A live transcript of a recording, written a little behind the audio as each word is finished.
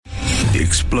the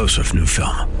explosive new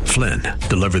film, Flynn,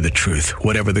 Deliver the Truth,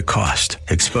 Whatever the Cost,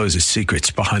 exposes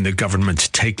secrets behind the government's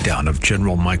takedown of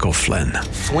General Michael Flynn.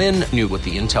 Flynn knew what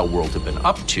the intel world had been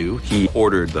up to. He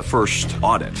ordered the first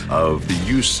audit of the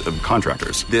use of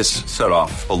contractors. This set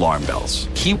off alarm bells.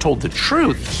 He told the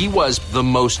truth. He was the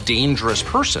most dangerous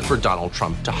person for Donald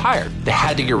Trump to hire. They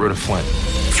had to get rid of Flynn.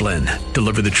 Flynn,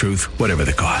 Deliver the Truth, Whatever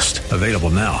the Cost. Available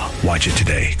now. Watch it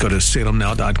today. Go to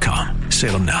salemnow.com.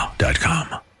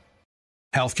 salemnow.com.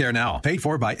 Healthcare Now, paid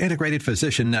for by Integrated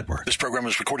Physician Network. This program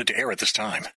is recorded to air at this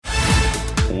time.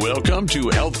 Welcome to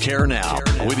Healthcare Now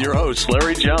with your hosts,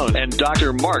 Larry Jones and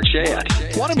Dr. Mark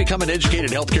Shayat. Want to become an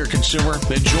educated healthcare consumer?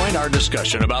 Then join our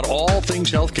discussion about all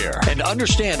things healthcare and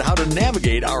understand how to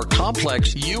navigate our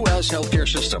complex U.S. healthcare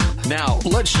system. Now,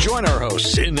 let's join our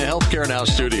hosts in the Healthcare Now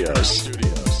studios.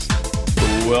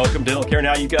 Welcome to Healthcare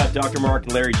Now. You've got Dr. Mark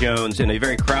and Larry Jones in a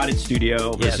very crowded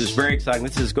studio. Yes. This is very exciting.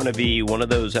 This is going to be one of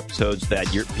those episodes that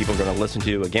people are going to listen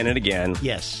to again and again.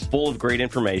 Yes. Full of great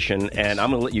information, and I'm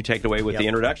going to let you take it away with the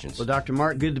introductions. Well, Dr.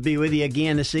 Mark, good to be with you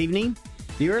again this evening.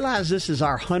 Do you realize this is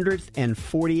our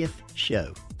 140th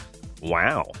show?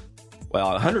 Wow.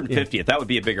 Well, 150th, that would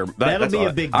be a bigger... That'll be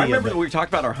a big deal. I remember that we talked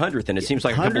about our 100th, and it seems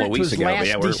like a couple of weeks ago.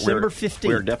 Last December 15th.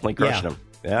 We're definitely crushing them.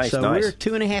 Yeah, so nice. We're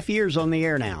 2.5 years on the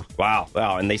air now. Wow.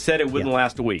 And they said it wouldn't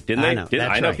last a week, didn't they? I know,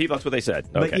 I know right. people, that's what they said.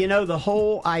 But, the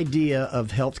whole idea of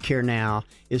Healthcare Now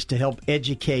is to help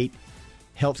educate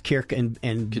healthcare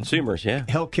and consumers,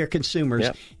 healthcare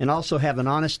consumers, and also have an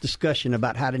honest discussion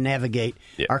about how to navigate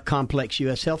our complex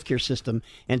U.S. healthcare system.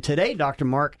 And today, Dr.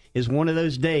 Mark, is one of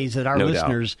those days that our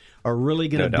listeners are really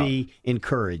going to be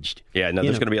encouraged. Yeah,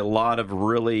 there's going to be a lot of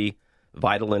really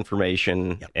vital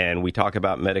information, and we talk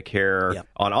about Medicare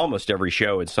on almost every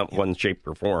show in some one shape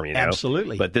or form.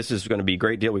 Absolutely. But this is going to be a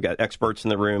great deal. We've got experts in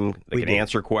the room that can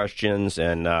answer questions,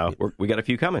 and we got a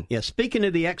few coming. Yeah. Speaking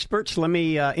of the experts, let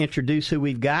me introduce who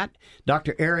we've got.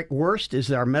 Dr. Eric Wurst is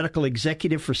our medical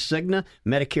executive for Cigna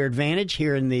Medicare Advantage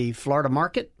here in the Florida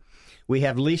market. We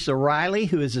have Lisa Riley,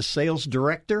 who is a sales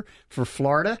director for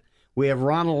Florida. We have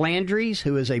Ronald Landries,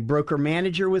 who is a broker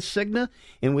manager with Cigna,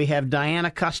 and we have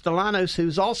Diana Castellanos,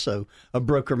 who's also a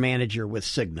broker manager with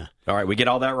Cigna. All right, we get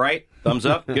all that right? Thumbs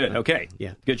up? Good, okay.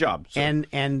 Yeah. Good job. So.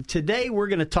 And today we're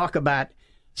going to talk about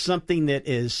something that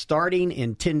is starting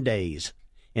in 10 days,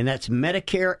 and that's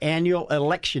Medicare annual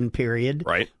election period.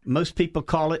 Right. Most people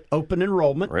call it open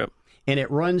enrollment, and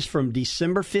it runs from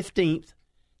December 15th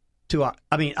to,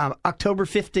 October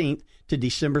 15th to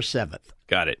December 7th.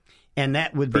 Got it. And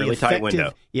that would be fairly effective, tight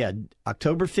window. Yeah,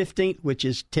 October 15th, which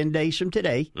is 10 days from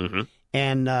today,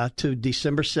 and to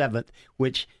December 7th,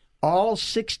 which all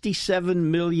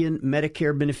 67 million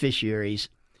Medicare beneficiaries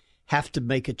have to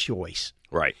make a choice.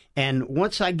 Right. And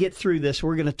once I get through this,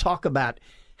 we're going to talk about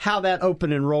how that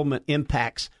open enrollment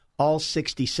impacts all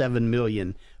 67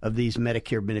 million of these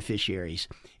Medicare beneficiaries.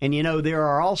 And, there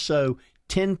are also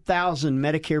 10,000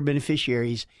 Medicare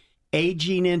beneficiaries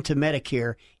aging into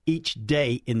Medicare each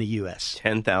day in the U.S.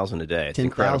 10,000 a day. It's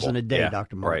 10,000 a day,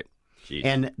 Dr. Mark. Right. Jeez.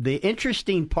 And the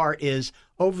interesting part is,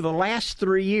 over the last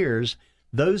 3 years,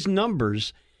 those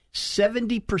numbers,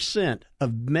 70%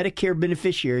 of Medicare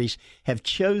beneficiaries have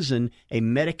chosen a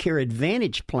Medicare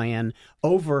Advantage plan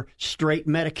over straight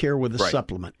Medicare with a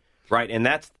supplement. Right, and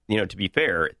that's, to be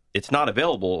fair, it's not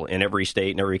available in every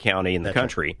state and every county in the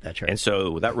country. Right. That's right. And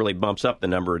so that really bumps up the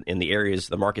number in the areas,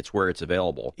 the markets where it's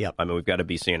available. Yep. We've got to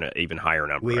be seeing an even higher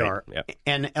number. We are. Yep.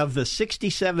 And of the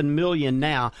 67 million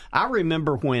now, I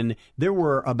remember when there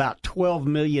were about 12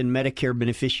 million Medicare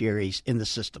beneficiaries in the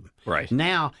system. Right.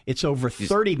 Now it's over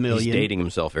 30 million. He's dating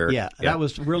himself, Eric. Yeah, that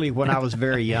was really when I was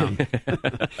very young.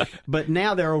 But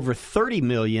now there are over 30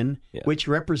 million, which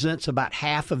represents about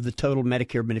half of the total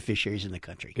Medicare beneficiaries in the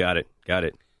country. Got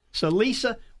it. So,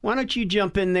 Lisa, why don't you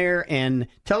jump in there and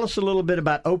tell us a little bit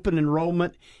about open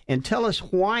enrollment and tell us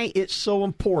why it's so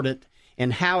important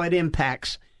and how it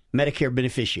impacts Medicare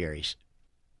beneficiaries.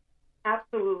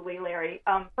 Absolutely, Larry.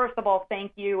 First of all,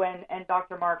 thank you and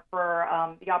Dr. Mark for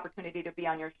the opportunity to be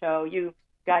on your show. You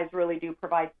guys really do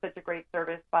provide such a great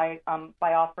service by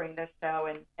offering this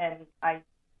show, and I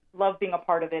love being a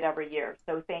part of it every year.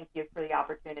 So thank you for the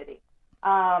opportunity.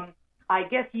 I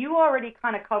guess you already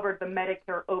kind of covered the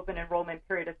Medicare open enrollment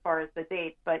period as far as the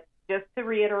dates, but just to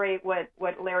reiterate what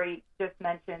Larry just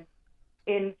mentioned,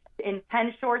 in 10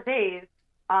 short days,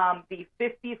 the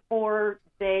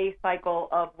 54-day cycle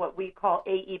of what we call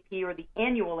AEP, or the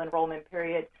annual enrollment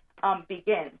period,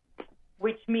 begins,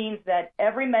 which means that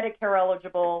every Medicare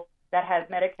eligible that has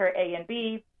Medicare A and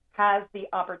B has the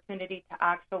opportunity to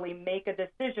actually make a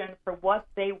decision for what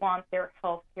they want their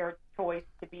health care choice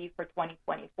to be for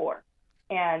 2024.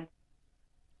 And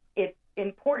it's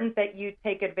important that you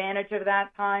take advantage of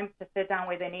that time to sit down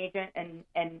with an agent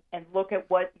and look at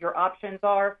what your options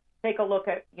are. Take a look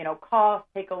at, cost,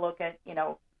 take a look at,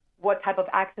 what type of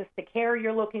access to care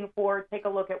you're looking for, take a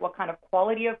look at what kind of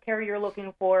quality of care you're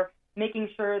looking for, making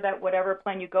sure that whatever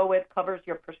plan you go with covers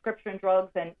your prescription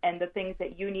drugs and the things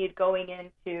that you need going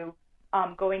into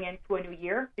a new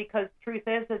year, because truth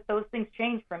is that those things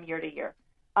change from year to year.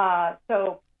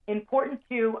 So important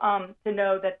to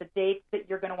know that the dates that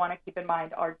you're going to want to keep in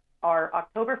mind are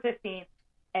October 15th,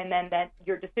 and then that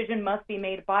your decision must be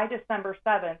made by December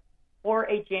 7th for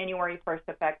a January 1st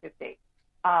effective date.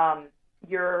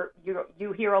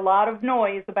 You hear a lot of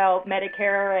noise about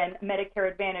Medicare and Medicare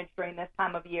Advantage during this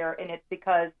time of year, and it's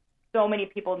because so many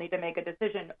people need to make a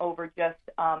decision over just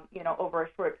over a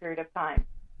short period of time.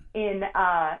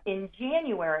 In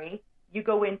January, you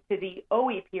go into the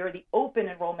OEP, or the open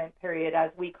enrollment period,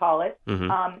 as we call it,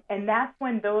 and that's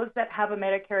when those that have a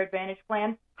Medicare Advantage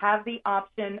plan have the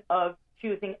option of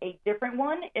choosing a different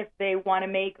one if they want to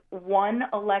make one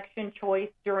election choice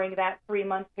during that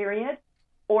 3-month period,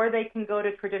 or they can go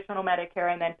to traditional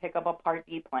Medicare and then pick up a Part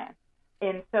D plan.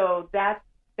 And so that's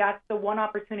the one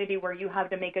opportunity where you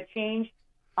have to make a change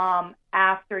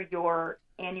after your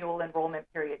annual enrollment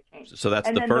period change. So that's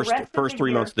the first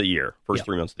 3 months of the year.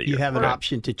 3 months of the year. You have an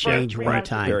option to change one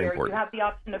time. Very important. You have the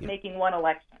option of making one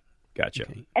election. Gotcha.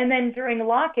 Okay. And then during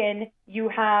lock-in,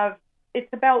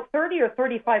 it's about 30 or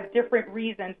 35 different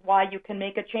reasons why you can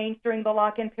make a change during the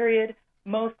lock-in period.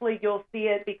 Mostly you'll see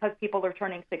it because people are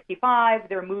turning 65,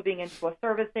 they're moving into a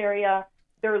service area,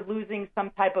 they're losing some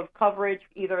type of coverage,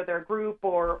 either their group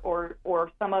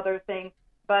or some other thing.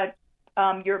 But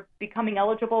you're becoming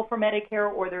eligible for Medicare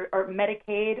or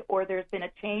Medicaid, or there's been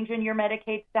a change in your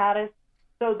Medicaid status.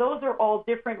 So those are all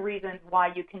different reasons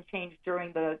why you can change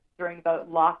during the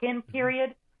lock-in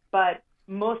period. But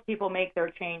most people make their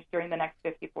change during the next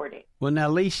 54 days. Well, now,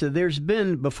 Lisa,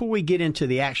 before we get into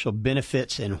the actual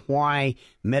benefits and why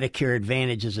Medicare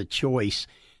Advantage is a choice,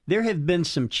 there have been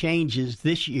some changes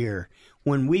this year.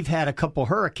 When we've had a couple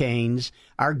hurricanes,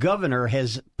 our governor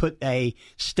has put a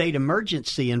state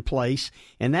emergency in place,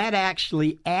 and that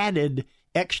actually added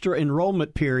extra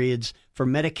enrollment periods for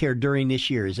Medicare during this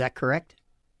year. Is that correct?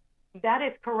 That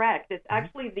is correct. It's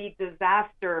actually the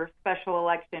disaster special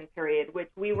election period, which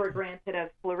we were granted as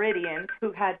Floridians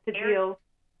who had to deal.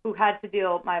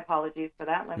 My apologies for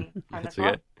that. Let me turn this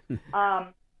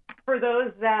off. For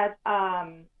those that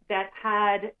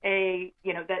had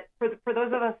for those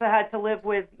of us that had to live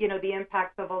with the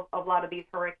impacts of a lot of these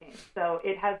hurricanes. So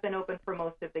it has been open for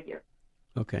most of the year.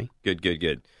 Okay.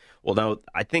 Good. Well, now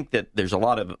I think that there's a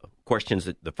lot of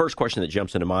questions. The first question that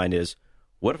jumps into mind is,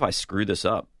 what if I screw this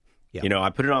up? Yeah. I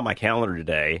put it on my calendar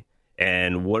today,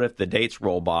 and what if the dates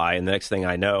roll by, and the next thing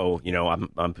I know,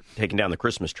 I'm taking down the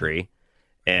Christmas tree,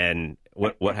 and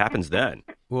what happens then?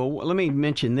 Well, let me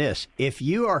mention this. If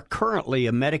you are currently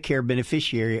a Medicare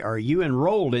beneficiary, or you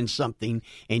enrolled in something,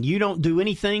 and you don't do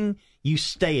anything, you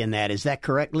stay in that. Is that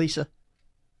correct, Lisa?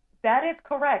 That is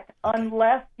correct,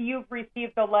 unless you've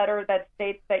received a letter that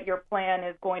states that your plan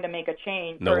is going to make a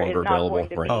change no or longer is not available.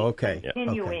 going to be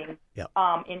continuing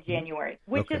in January,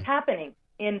 which is happening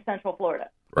in Central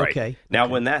Florida. Right. Okay. Now,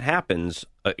 when that happens,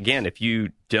 again, if you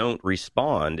don't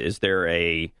respond, is there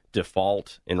a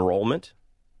default enrollment?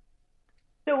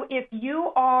 So if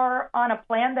you are on a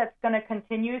plan that's going to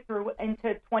continue through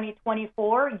into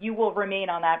 2024, you will remain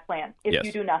on that plan if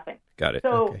you do nothing. Got it.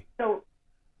 So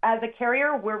as a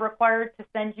carrier, we're required to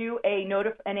send you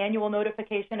an annual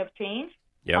notification of change,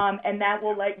 and that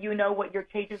will let you know what your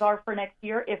changes are for next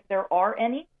year, if there are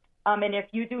any. And if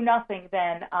you do nothing,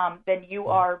 then you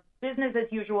are business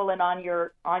as usual and on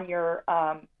your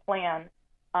plan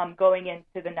going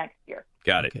into the next year.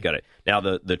 Got it. Now,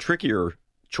 the trickier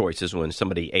choice is when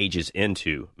somebody ages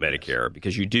into Medicare,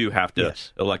 because you do have to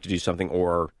elect to do something,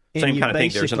 or same kind of thing.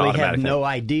 There's an automatic have no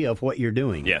idea of what you're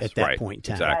doing at that point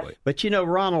in time. Exactly. But,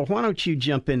 Ronald, why don't you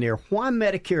jump in there? Why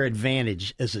Medicare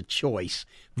Advantage as a choice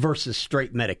versus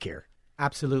straight Medicare?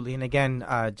 Absolutely. And again,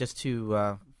 just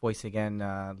to voice again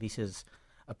Lisa's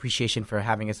appreciation for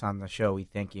having us on the show, we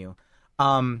thank you.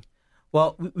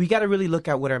 Well, we got to really look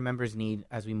at what our members need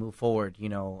as we move forward.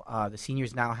 The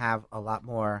seniors now have a lot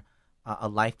more a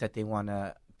life that they want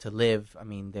to live. I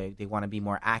mean, they want to be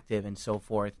more active and so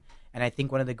forth. And I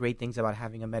think one of the great things about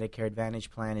having a Medicare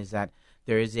Advantage plan is that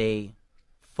there is a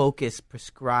focused,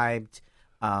 prescribed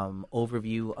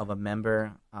overview of a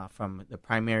member from the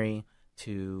primary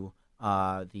to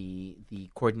the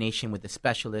coordination with the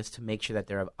specialist to make sure that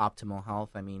they're of optimal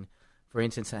health. I mean, for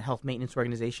instance, a health maintenance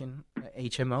organization,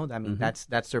 HMO, I mean, that's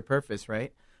their purpose,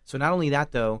 right? So not only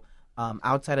that, though,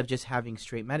 outside of just having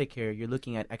straight Medicare, you're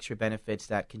looking at extra benefits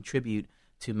that contribute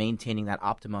to maintaining that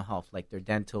optimal health, like their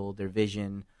dental, their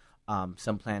vision.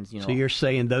 Some plans, So you're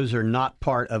saying those are not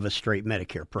part of a straight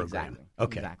Medicare program? Exactly.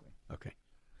 Okay. Exactly. Okay.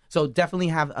 So definitely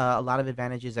have a lot of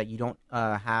advantages that you don't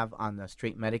have on the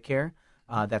straight Medicare.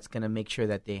 That's going to make sure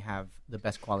that they have the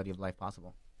best quality of life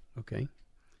possible. Okay.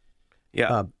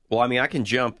 Yeah. Well, I mean, I can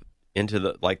jump into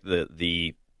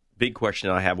the big question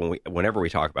I have whenever we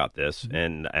talk about this,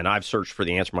 and I've searched for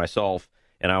the answer myself,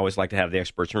 and I always like to have the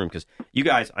experts in the room because you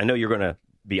guys, I know you're going to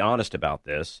be honest about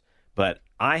this, but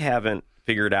I haven't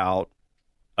figured out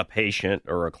a patient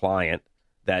or a client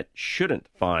that shouldn't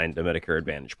find a Medicare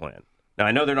Advantage plan. Now,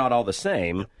 I know they're not all the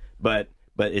same, but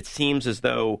it seems as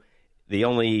though the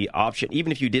only option,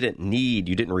 even if you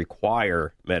didn't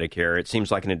require Medicare, it seems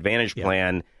like an Advantage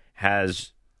plan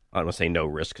has, I don't want to say no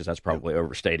risk because that's probably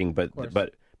overstating, but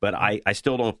I just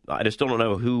still don't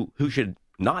know who should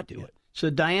not do it.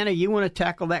 So, Diana, you want to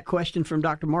tackle that question from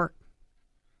Dr. Mark?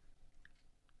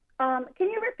 Can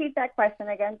you repeat that question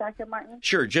again, Dr. Martin?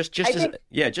 Sure. Just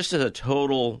as a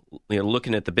total,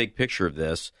 looking at the big picture of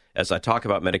this, as I talk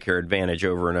about Medicare Advantage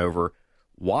over and over,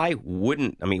 why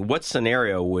wouldn't, what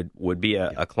scenario would be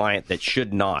a client that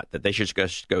should not, that they should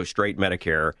go straight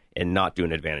Medicare and not do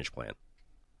an Advantage plan?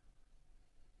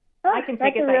 I can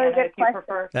take it, Diana, if you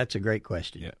prefer. That's a great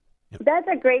question. Yeah. Yep. That's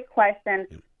a great question.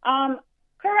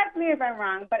 Correct me if I'm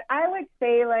wrong, but I would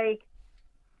say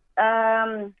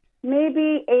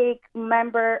maybe a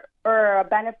member or a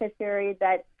beneficiary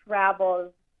that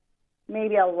travels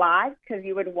maybe a lot, because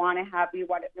you want to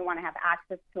have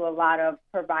access to a lot of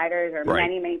providers or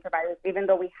many providers. Even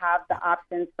though we have the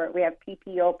options we have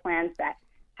PPO plans that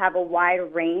have a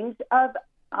wide range of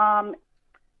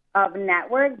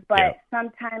networks, but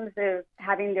sometimes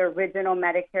having the original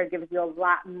Medicare gives you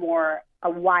a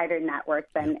wider network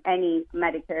than any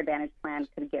Medicare Advantage plan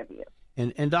could give you.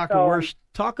 And Dr. Wurst,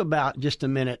 talk about just a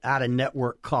minute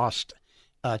out-of-network cost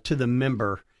to the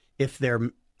member if they're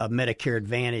a Medicare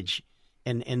Advantage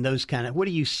and those kind of, what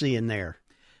do you see in there?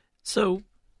 So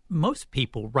most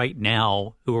people right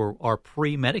now who are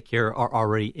pre-Medicare are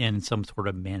already in some sort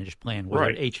of managed plan,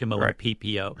 whether HMO or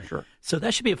PPO. Sure. So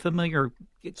that should be a familiar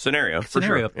scenario. For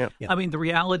sure. Yeah. I mean, the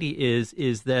reality is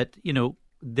that,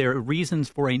 there are reasons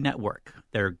for a network.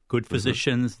 They're good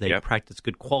physicians. They practice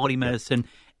good quality medicine,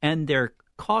 and they're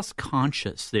cost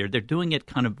conscious. They're doing it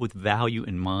kind of with value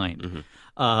in mind.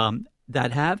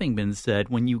 That having been said,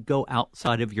 when you go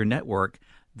outside of your network,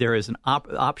 there is an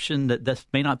option that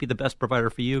may not be the best provider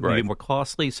for you, maybe more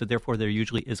costly. So therefore, there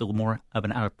usually is a little more of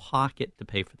an out of pocket to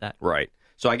pay for that. Right.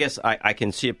 So I guess I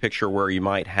can see a picture where you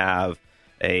might have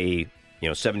a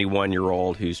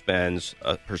 71-year-old who spends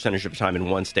a percentage of time in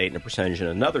one state and a percentage in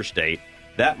another state.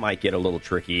 That might get a little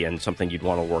tricky and something you'd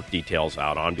want to work details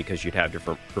out on because you'd have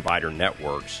different provider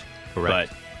networks.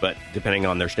 Correct. But depending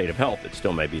on their state of health, it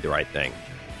still may be the right thing.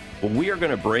 Well, we are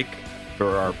going to break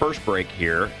for our first break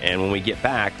here, and when we get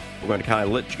back, we're going to kind of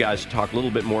let you guys talk a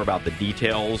little bit more about the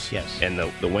details and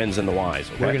the whens and the whys.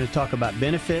 Okay? We're going to talk about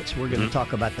benefits. We're going to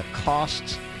talk about the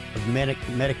costs of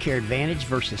Medicare Advantage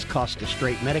versus cost of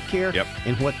straight Medicare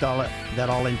and what that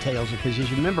all entails. Because as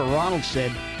you remember, Ronald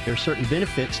said there are certain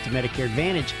benefits to Medicare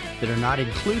Advantage that are not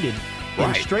included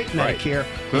in straight Medicare.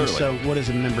 And so what does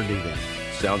a member do then?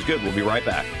 Sounds good. We'll be right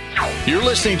back. You're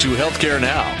listening to Healthcare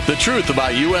Now, the truth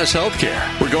about U.S.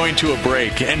 healthcare. We're going to a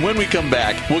break, and when we come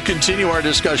back, we'll continue our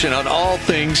discussion on all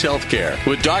things healthcare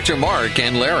with Dr. Mark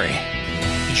and Larry.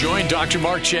 Join Dr.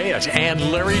 Mark Chayat and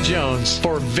Larry Jones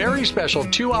for a very special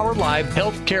 2-hour live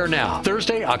Healthcare Now,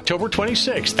 Thursday, October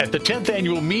 26th at the 10th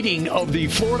annual meeting of the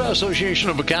Florida Association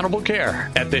of Accountable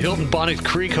Care at the Hilton Bonnet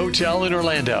Creek Hotel in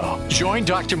Orlando. Join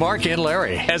Dr. Mark and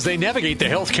Larry as they navigate the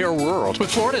healthcare world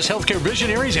with Florida's healthcare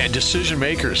visionaries and decision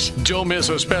makers. Don't miss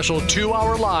a special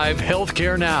 2-hour live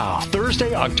Healthcare Now,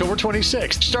 Thursday, October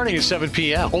 26th, starting at 7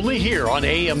 p.m. Only here on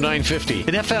AM 950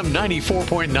 and FM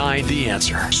 94.9 The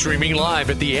Answer. Streaming live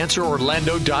at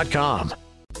TheAnswerOrlando.com.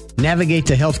 Navigate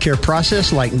the healthcare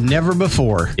process like never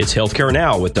before. It's Healthcare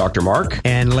Now with Dr. Mark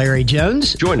and Larry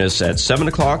Jones. Join us at 7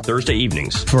 o'clock Thursday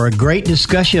evenings for a great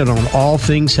discussion on all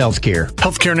things healthcare.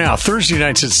 Healthcare Now, Thursday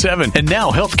nights at 7. And now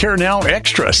Healthcare Now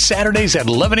Extra, Saturdays at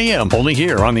 11 a.m. Only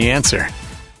here on The Answer.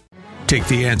 Take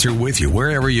The Answer with you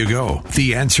wherever you go.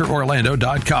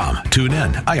 TheAnswerOrlando.com. Tune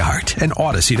in, iHeart, and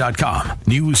Odyssey.com.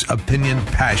 News, opinion,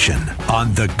 passion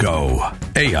on the go.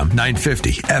 AM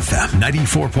 950, FM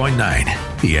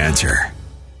 94.9. The Answer.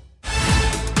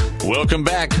 Welcome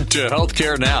back to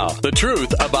Healthcare Now, the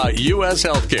truth about U.S.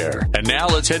 healthcare. And now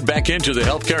let's head back into the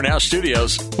Healthcare Now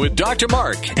studios with Dr.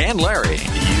 Mark and Larry.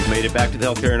 You've Made it back to the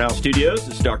Healthcare Now studios.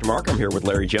 This is Dr. Mark. I'm here with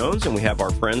Larry Jones, and we have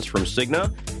our friends from Cigna,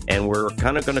 and we're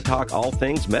kind of going to talk all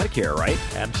things Medicare, right?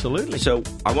 Absolutely. So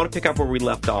I want to pick up where we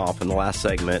left off in the last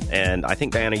segment, and I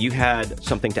think, Diana, you had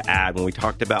something to add when we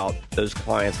talked about those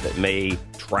clients that may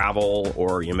travel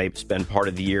or may spend part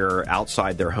of the year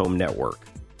outside their home network.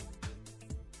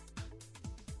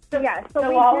 So we go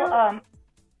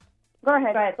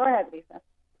ahead. Go ahead, Lisa.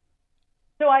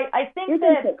 So I think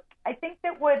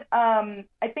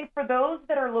for those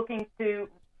that are looking to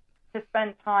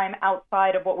spend time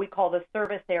outside of what we call the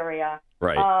service area,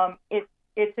 right.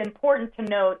 It's important to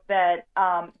note that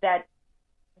that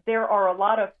there are a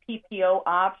lot of PPO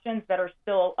options that are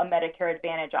still a Medicare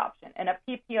Advantage option, and a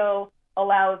PPO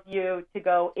allows you to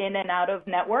go in and out of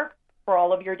network for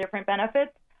all of your different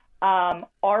benefits.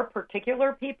 Our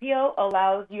particular PPO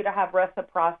allows you to have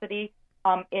reciprocity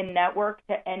in network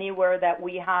to anywhere that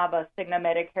we have a Cigna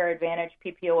Medicare Advantage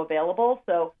PPO available.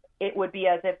 So it would be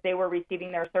as if they were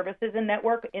receiving their services in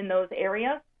network in those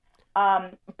areas.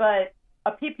 But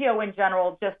a PPO in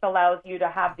general just allows you to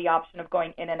have the option of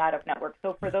going in and out of network.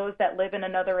 So for those that live in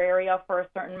another area for a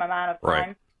certain amount of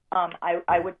time,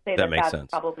 I would say that's sense.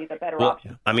 Probably the better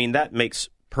option. I mean, that makes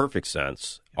perfect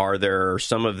sense. Are there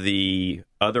some of the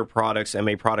other products,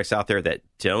 MA products out there that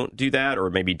don't do that or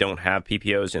maybe don't have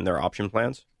PPOs in their option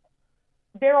plans?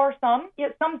 There are some. Yeah,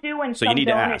 some do and so some you need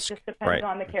don't. To ask. It just depends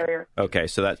on the carrier. Okay,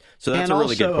 so that's and a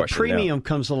really good question. And also a premium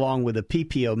comes along with a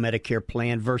PPO Medicare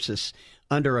plan versus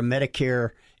under a Medicare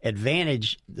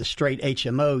Advantage, the straight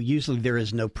HMO, usually there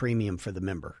is no premium for the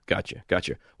member. Gotcha.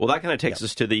 Well, that kind of takes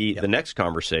us to the next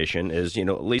conversation is,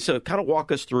 Lisa, kind of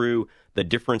walk us through the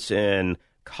difference in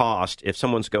cost if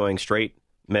someone's going straight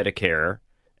Medicare,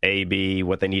 A, B,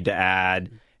 what they need to add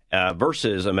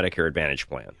versus a Medicare Advantage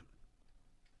plan.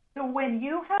 So when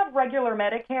you have regular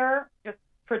Medicare, just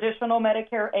traditional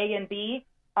Medicare A and B,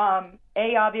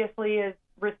 A obviously is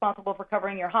responsible for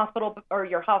covering your hospital or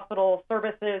your hospital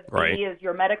services. Right. B is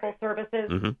your medical services.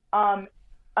 Mm-hmm.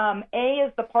 A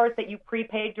is the part that you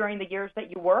prepaid during the years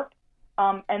that you worked.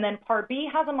 And then Part B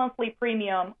has a monthly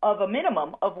premium of a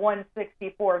minimum of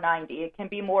 $164.90. It can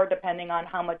be more depending on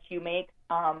how much you make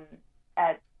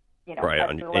at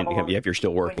if you're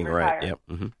still working, right? Yep.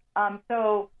 Mm-hmm.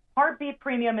 So Part B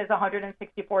premium is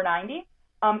 $164.90.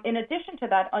 In addition to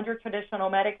that, under traditional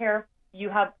Medicare, you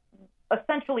have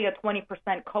essentially a 20%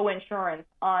 co-insurance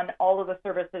on all of the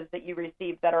services that you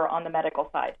receive that are on the medical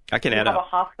side. I can add up. You have a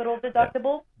hospital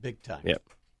deductible. Big time. Yep.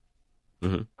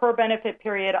 Mm-hmm. Per benefit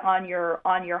period on your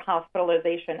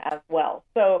hospitalization as well.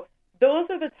 So those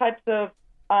are the types of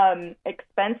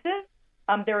expenses.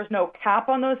 There is no cap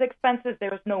on those expenses.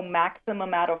 There is no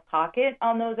maximum out of pocket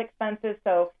on those expenses.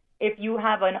 So if you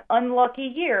have an unlucky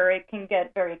year, it can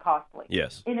get very costly.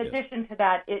 Yes. In addition to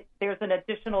that, there's an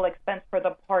additional expense for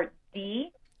the Part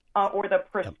D or the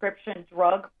prescription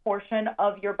drug portion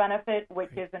of your benefit,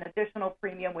 which is an additional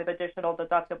premium with additional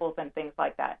deductibles and things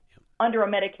like that. Under a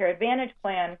Medicare Advantage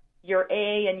plan, your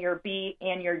A and your B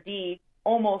and your D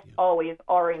almost always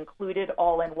are included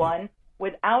all in one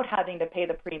without having to pay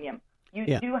the premium.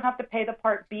 You do have to pay the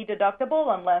Part B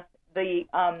deductible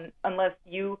unless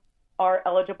you are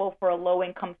eligible for a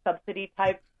low-income subsidy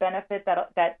type benefit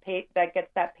that gets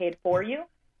that paid for you,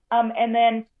 and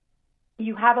then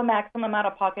you have a maximum out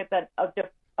of pocket that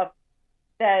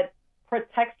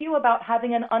protects you about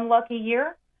having an unlucky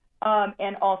year,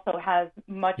 and also has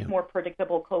much more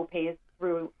predictable co-pays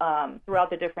throughout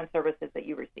the different services that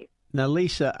you receive. Now,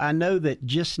 Lisa, I know that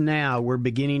just now we're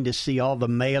beginning to see all the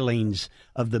mailings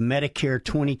of the Medicare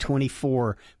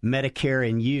 2024 Medicare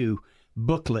and You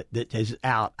booklet that is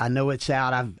out. I know it's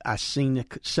out. I've seen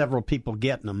several people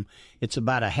getting them. It's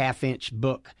about a half-inch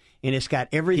book, and it's got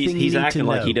everything he's you need acting to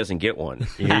know. Like he doesn't get one.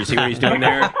 You see what he's doing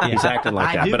there? He's acting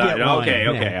like that. Okay.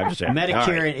 I'm just saying.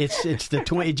 Medicare, right. it's the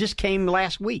 20. It just came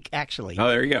last week, actually. Oh,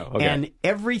 there you go. Okay. And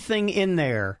everything in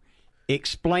there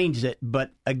explains it.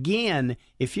 But again,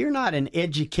 if you're not an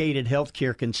educated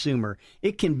healthcare consumer,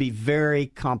 it can be very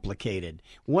complicated.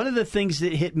 One of the things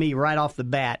that hit me right off the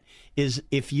bat is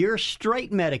if you're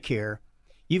straight Medicare,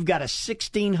 you've got a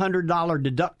 $1,600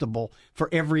 deductible for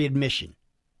every admission.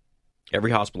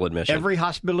 Every hospital admission. Every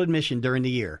hospital admission during the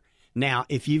year. Now,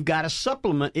 if you've got a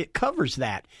supplement, it covers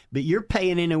that, but you're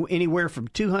paying anywhere from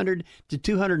 $200 to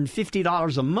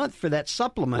 $250 a month for that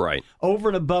supplement, right, over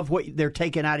and above what they're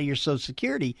taking out of your Social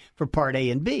Security for Part A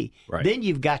and B. Right. Then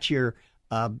you've got your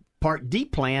Part D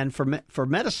plan for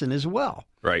medicine as well.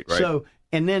 Right. So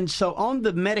on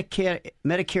the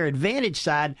Medicare Advantage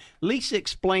side, Lisa,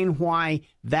 explain why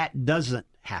that doesn't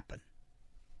happen.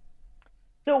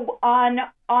 So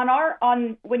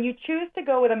when you choose to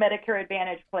go with a Medicare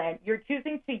Advantage plan, you're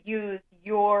choosing to use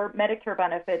your Medicare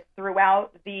benefits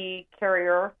throughout the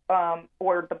carrier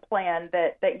or the plan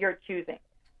that you're choosing.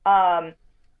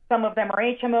 Some of them are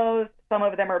HMOs, some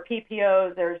of them are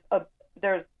PPOs. There's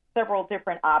several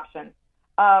different options,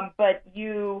 but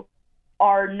you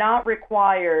are not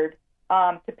required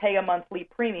to pay a monthly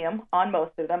premium on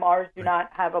most of them. Ours do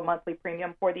not have a monthly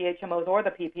premium for the HMOs or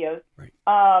the PPOs. Right.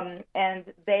 And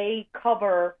they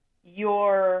cover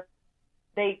your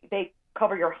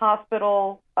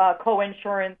hospital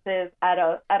co-insurances at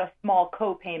a small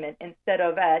co-payment instead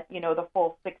of at the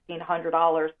full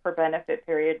 $1,600 per benefit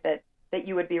period that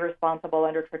you would be responsible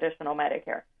under traditional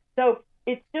Medicare. So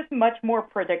it's just much more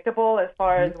predictable as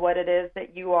far as what it is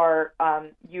that you are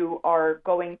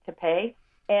going to pay.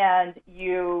 And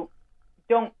you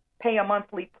don't pay a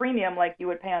monthly premium like you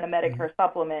would pay on a Medicare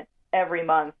supplement every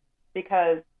month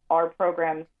because our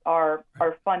programs are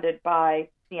funded by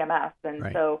CMS, and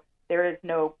so there is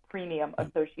no premium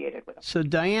associated with them. So,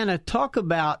 Diana, talk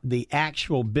about the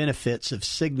actual benefits of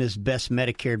Cigna's Best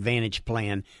Medicare Advantage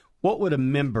plan. What would a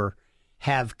member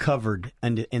have covered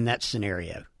in that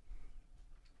scenario?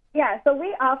 Yeah, so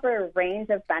we offer a range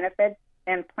of benefits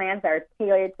and plans that are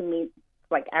tailored to meet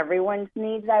everyone's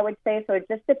needs, I would say. So it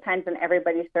just depends on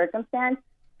everybody's circumstance.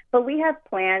 But we have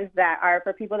plans that are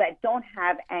for people that don't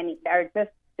have any, that are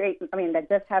just that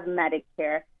just have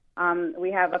Medicare.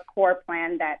 We have a core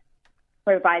plan that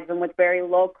provides them with very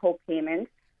low co-payments.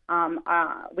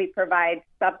 We provide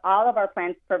all of our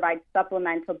plans provide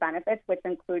supplemental benefits, which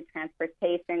include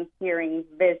transportation, hearing,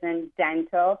 vision,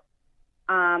 dental.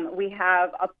 We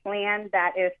have a plan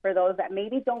that is for those that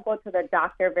maybe don't go to the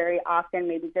doctor very often,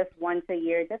 maybe just once a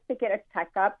year, just to get a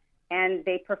checkup, and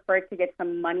they prefer to get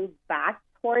some money back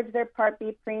towards their Part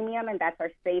B premium, and that's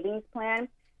our savings plan.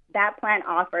 That plan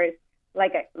offers a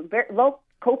very low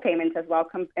co-payments as well,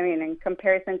 in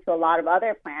comparison to a lot of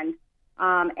other plans,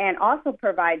 and also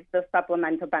provides the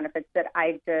supplemental benefits that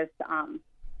I just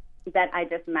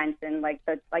mentioned, I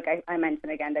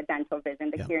mentioned again, the dental,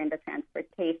 vision, the hearing, the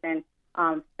transportation,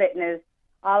 fitness,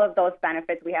 all of those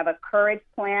benefits. We have a Courage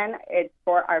plan. It's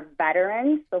for our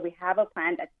veterans. So we have a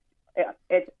plan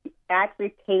it's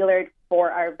actually tailored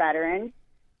for our veterans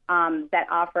that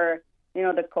offer,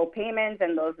 the co-payments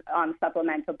and those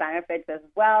supplemental benefits as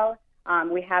well.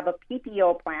 We have a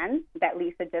PPO plan that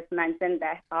Lisa just mentioned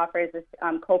that offers this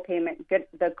co-payment.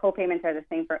 The co-payments are the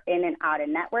same for in and out of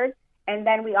network. And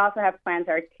then we also have plans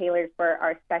that are tailored for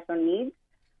our special needs,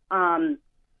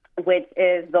 which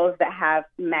is those that have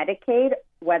Medicaid,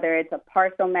 whether it's a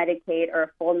partial Medicaid or a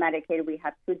full Medicaid. We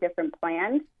have two different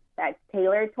plans that's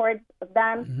tailored towards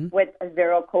them with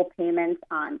zero co-payments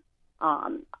on,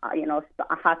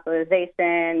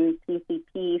 hospitalization,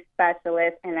 PCP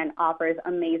specialist, and then offers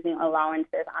amazing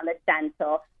allowances on the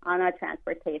dental, on the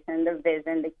transportation, the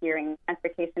vision, the hearing.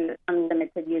 Transportation is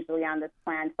unlimited usually on this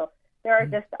plan. So there are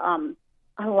just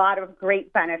a lot of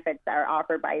great benefits that are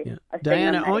offered by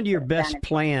Diana, on your best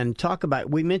plan, talk about,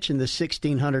 we mentioned the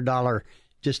 $1,600,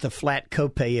 just a flat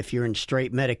copay if you're in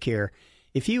straight Medicare.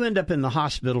 If you end up in the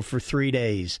hospital for 3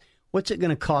 days, what's it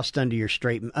going to cost under your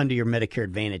Medicare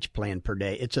Advantage plan per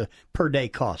day? It's a per day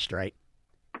cost, right?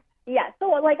 Yeah. So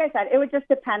like I said, it would just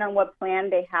depend on what plan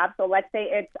they have. So let's say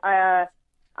it's our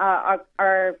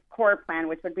core plan,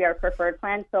 which would be our preferred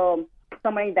plan. So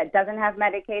somebody that doesn't have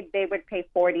Medicaid, they would pay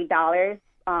 $40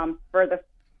 for the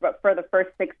first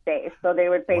 6 days. So they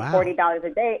would pay $40 a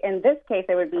day. In this case,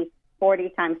 it would be 40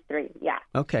 times 3. Yeah.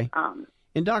 Okay.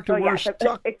 And Dr. Worst,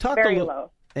 talk a little.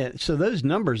 Low. So those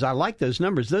numbers, I like those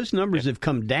numbers. Those numbers have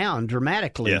come down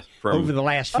dramatically over the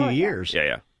last few years.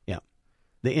 Yeah.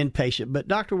 The inpatient. But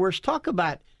Dr. Worst, talk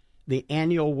about the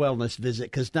annual wellness visit,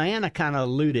 because Diana kind of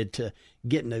alluded to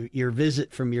getting your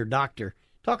visit from your doctor.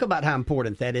 Talk about how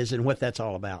important that is and what that's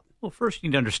all about. Well, first you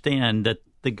need to understand that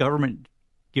the government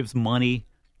gives money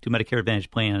to Medicare Advantage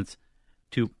plans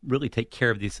to really take care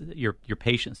of your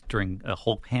patients during a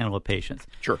whole panel of patients.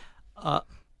 Sure.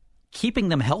 Keeping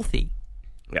them healthy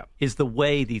is the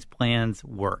way these plans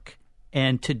work.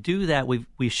 And to do that,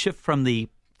 we shift from the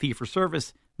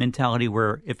fee-for-service mentality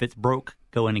where if it's broke,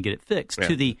 go in and get it fixed,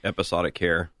 to the episodic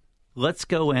care. Let's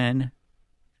go in,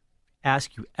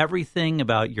 ask you everything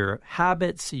about your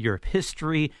habits, your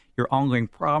history, your ongoing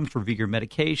problems, review your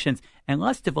medications, and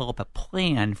let's develop a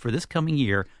plan for this coming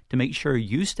year to make sure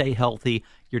you stay healthy,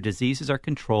 your diseases are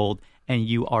controlled, and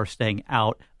you are staying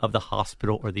out of the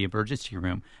hospital or the emergency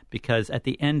room. Because at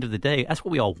the end of the day, that's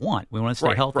what we all want. We want to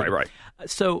stay healthy. Right.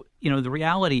 So, the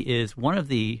reality is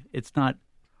it's not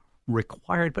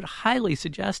required, but highly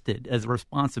suggested as a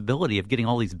responsibility of getting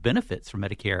all these benefits from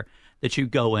Medicare that you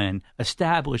go in,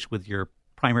 establish with your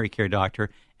primary care doctor,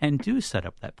 and do set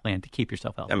up that plan to keep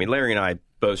yourself healthy. I mean, Larry and I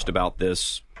boast about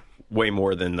this way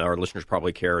more than our listeners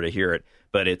probably care to hear it,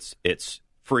 but it's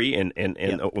free, and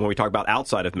when we talk about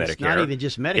outside of Medicare, it's not even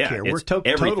just Medicare. We're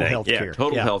total health care. Yeah,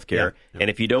 total health care. And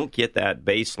if you don't get that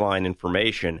baseline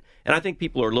information, and I think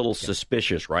people are a little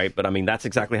suspicious, right? But I mean, that's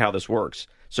exactly how this works.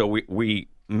 So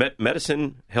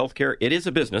medicine, healthcare, it is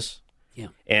a business. Yeah.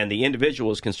 And the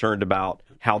individual is concerned about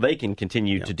how they can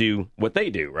continue to do what they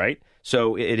do, right?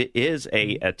 So it is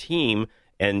a team,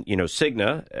 and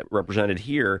Cigna, represented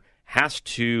here, has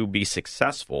to be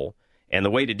successful. And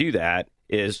the way to do that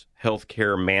is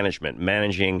healthcare management,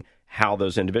 managing how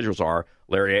those individuals are.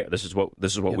 Larry, this is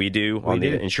what we do on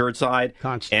the insured side.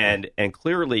 Constantly. And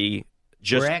clearly,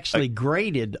 we're actually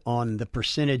graded on the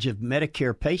percentage of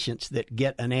Medicare patients that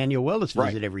get an annual wellness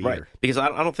visit every year. Because I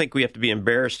don't think we have to be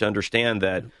embarrassed to understand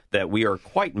that we are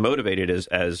quite motivated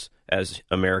as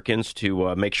Americans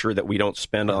to make sure that we don't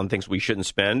spend on things we shouldn't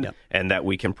spend, and that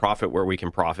we can profit where we can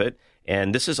profit.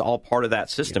 And this is all part of that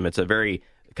system. It's a very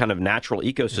kind of natural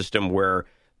ecosystem where,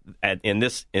 in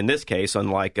this case,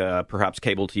 unlike perhaps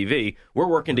cable TV, we're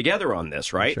working together on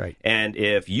this, right? That's right. And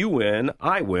if you win,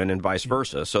 I win, and vice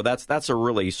versa. So that's a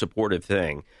really supportive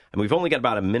thing. And we've only got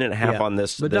about a minute and a half on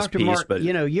this Dr. piece. Mark, but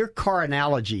your car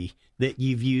analogy that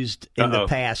you've used in the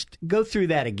past, go through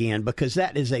that again, because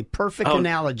that is a perfect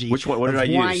analogy. Which one? What did I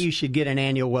use? Why you should get an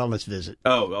annual wellness visit.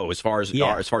 As far as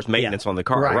maintenance on the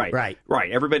car, right.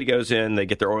 Everybody goes in, they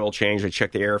get their oil changed, they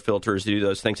check the air filters, they do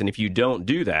those things, and if you don't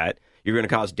do that, you're going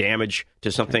to cause damage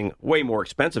to something way more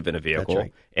expensive in a vehicle. That's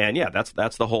right. And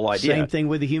that's the whole idea. Same thing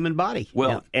with the human body.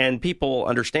 Well, and people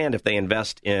understand if they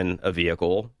invest in a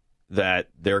vehicle that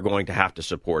they're going to have to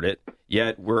support it.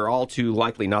 Yet we're all too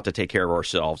likely not to take care of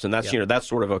ourselves, and that's that's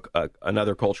sort of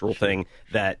another cultural thing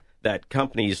that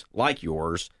companies like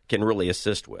yours can really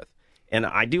assist with. And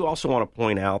I do also want to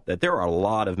point out that there are a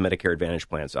lot of Medicare Advantage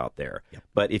plans out there. Yep.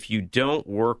 But if you don't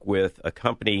work with a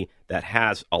company that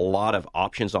has a lot of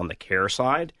options on the care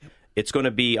side, it's going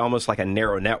to be almost like a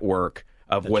narrow network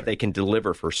of what they can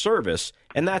deliver for service,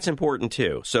 and that's important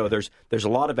too. So there's a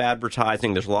lot of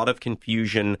advertising, there's a lot of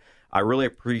confusion. I really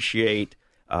appreciate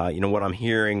what I'm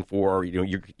hearing for,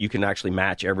 you can actually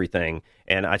match everything.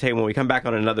 And I tell you, when we come back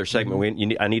on another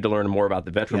segment, I need to learn more about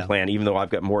the veteran plan, even though I've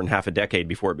got more than half a decade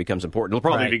before it becomes important. It'll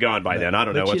probably be gone by then. I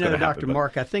don't know what's going to happen. Dr.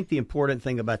 Mark, I think the important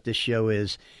thing about this show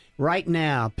is right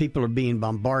now people are being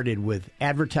bombarded with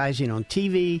advertising on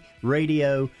TV,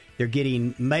 radio. They're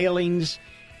getting mailings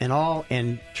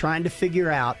and trying to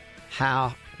figure out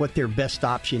what their best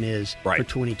option is for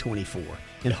 2024.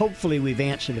 And hopefully we've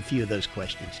answered a few of those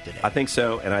questions today. I think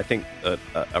so, and I think to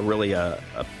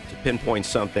pinpoint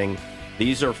something,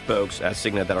 these are folks at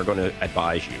Cigna that are going to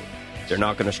advise you. They're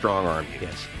not going to strong-arm you.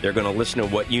 Yes. They're going to listen to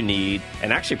what you need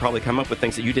and actually probably come up with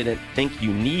things that you didn't think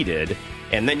you needed,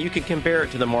 and then you can compare it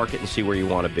to the market and see where you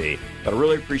want to be. But I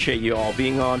really appreciate you all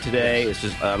being on today.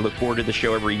 I look forward to the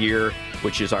show every year,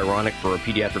 which is ironic for a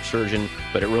pediatric surgeon,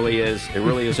 but it really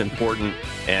is important,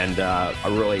 and I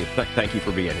really thank you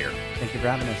for being here. Thank you for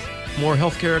having us. More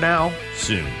Healthcare Now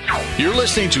soon. You're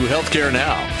listening to Healthcare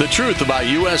Now, the truth about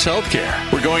U.S.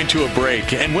 healthcare. We're going to a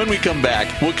break, and when we come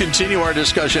back, we'll continue our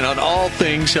discussion on all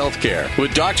things healthcare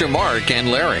with Dr. Mark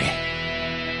and Larry.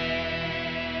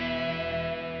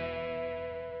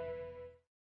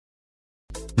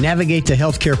 Navigate the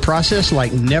healthcare process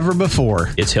like never before.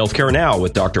 It's Healthcare Now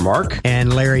with Dr. Mark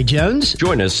and Larry Jones.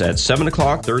 Join us at 7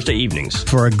 o'clock Thursday evenings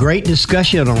for a great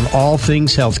discussion on all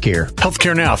things healthcare.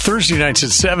 Healthcare Now, Thursday nights at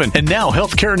 7. And now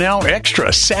Healthcare Now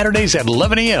Extra, Saturdays at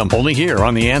 11 a.m. Only here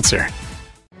on The Answer.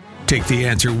 Take The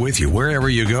Answer with you wherever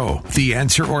you go.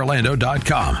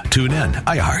 TheAnswerOrlando.com. Tune in,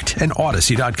 iHeart, and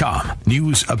Odyssey.com.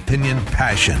 News, opinion,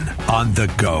 passion on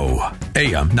the go.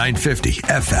 AM 950,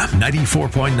 FM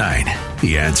 94.9.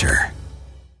 The Answer.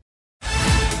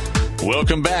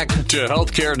 Welcome back to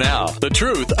Healthcare Now, the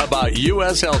truth about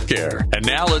U.S. healthcare. And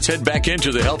now let's head back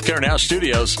into the Healthcare Now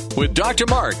studios with Dr.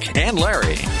 Mark and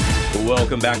Larry.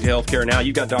 Welcome back to Healthcare Now.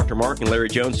 You've got Dr. Mark and Larry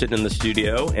Jones sitting in the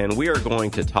studio, and we are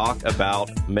going to talk about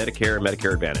Medicare and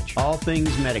Medicare Advantage. All things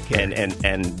Medicare.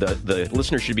 And the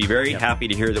listeners should be very happy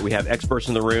to hear that we have experts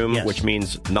in the room, which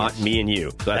means not me and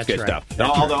you. So that's good stuff.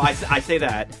 Although I say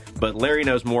that, but Larry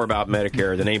knows more about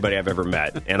Medicare than anybody I've ever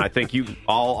met. And I think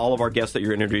all of our guests that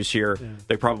you're introduced here,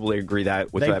 they probably agree with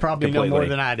that. They probably know more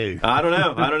than I do. I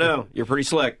don't know. You're pretty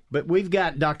slick. But we've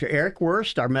got Dr. Eric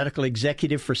Wurst, our medical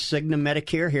executive for Cigna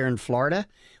Medicare here in Florida.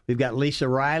 We've got Lisa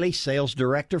Riley, Sales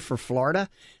Director for Florida,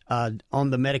 on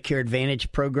the Medicare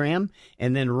Advantage program,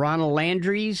 and then Ronald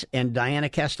Landries and Diana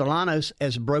Castellanos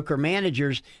as broker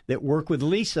managers that work with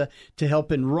Lisa to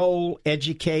help enroll,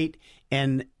 educate,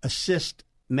 and assist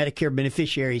Medicare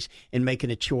beneficiaries in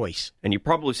making a choice. And you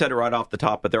probably said it right off the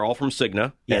top, but they're all from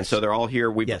Cigna, and so they're all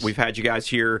here. We've had you guys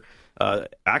here.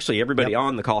 Actually, everybody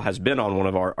on the call has been on one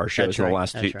of our shows in the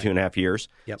last two and a half years.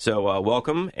 So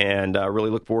welcome, and really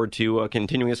look forward to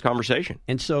continuing this conversation.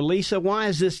 And so, Lisa, why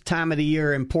is this time of the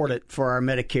year important for our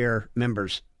Medicare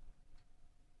members?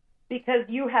 Because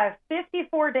you have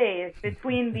 54 days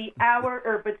between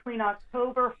between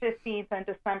October 15th and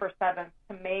December 7th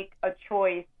to make a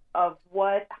choice of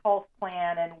what health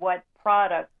plan and what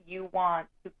product you want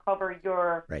to cover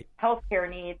your health care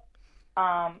needs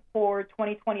for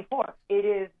 2024. It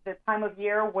is the time of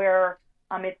year where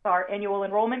it's our annual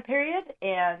enrollment period,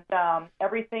 and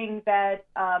everything that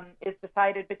is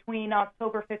decided between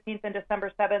October 15th and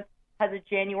December 7th has a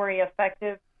January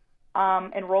effective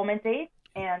enrollment date.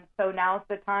 And so now's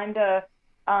the time to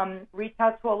reach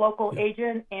out to a local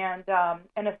agent and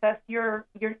assess your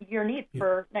needs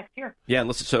for next year. Yeah, and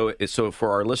listen, so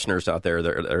for our listeners out there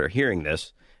that are hearing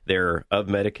this, they're of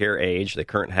Medicare age, they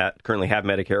currently have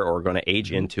Medicare or are going to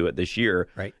age into it this year.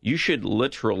 Right. You should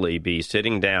literally be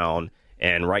sitting down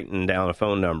and writing down a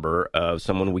phone number of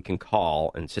someone we can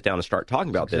call and sit down and start talking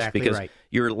about this, because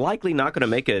you're likely not going to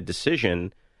make a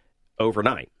decision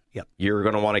overnight. Yep. You're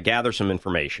going to want to gather some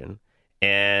information.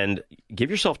 And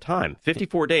give yourself time.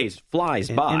 54 days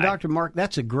flies by. And Dr. Mark,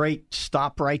 that's a great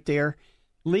stop right there.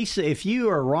 Lisa, if you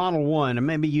or Ronald One, or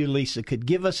maybe you, Lisa, could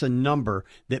give us a number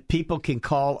that people can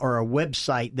call or a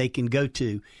website they can go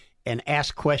to and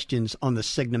ask questions on the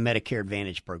Cigna Medicare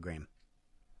Advantage program.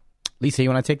 Lisa, you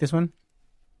want to take this one?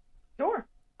 Sure.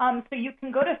 So you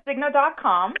can go to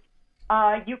Cigna.com.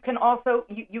 You can also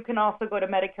go to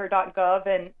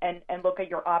Medicare.gov and look at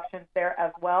your options there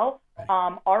as well.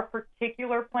 Our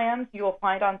particular plans you'll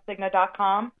find on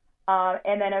Cigna.com.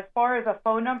 And then as far as a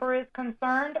phone number is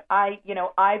concerned, I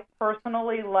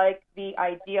personally like the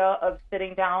idea of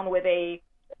sitting down with a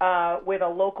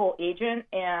local agent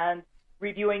and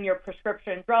reviewing your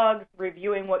prescription drugs,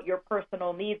 reviewing what your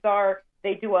personal needs are.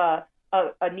 They do a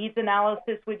needs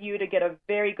analysis with you to get a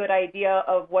very good idea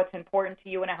of what's important to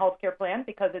you in a healthcare plan,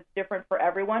 because it's different for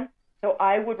everyone. So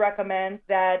I would recommend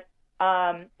that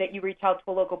you reach out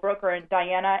to a local broker. And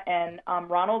Diana and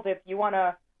Ronald, if you want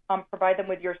to provide them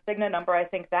with your Cigna number, I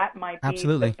think that might be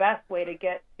the best way to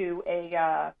get to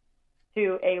a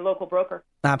local broker.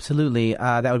 Absolutely.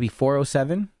 That would be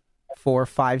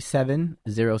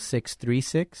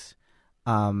 407-457-0636.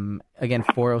 Again,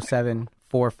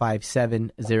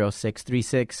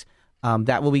 407-457-0636.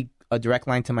 That will be a direct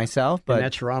line to myself. But and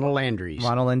that's Ronald Landries.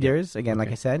 Ronald Landries, again,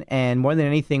 like I said. And more than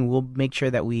anything, we'll make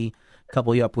sure that we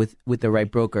couple you up with the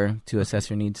right broker to assess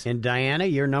your needs. And Diana,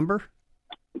 your number?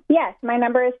 Yes, my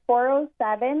number is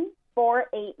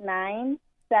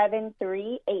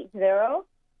 407-489-7380.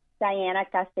 Diana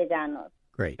Castellanos.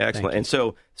 Great. Excellent. And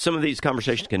so some of these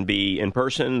conversations can be in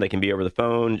person, they can be over the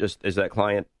phone. Just is that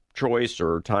client choice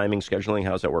or timing, scheduling?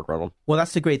 How does that work, Ronald? Well,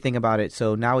 that's the great thing about it.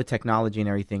 So now with technology and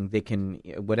everything, they can,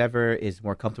 whatever is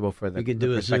more comfortable for the You can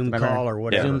do a Zoom call or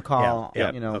whatever. Zoom call,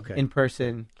 in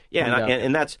person. Yeah,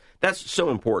 and that's so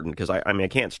important, because I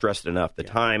can't stress it enough. The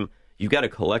time, you've got to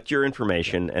collect your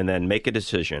information and then make a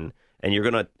decision, and you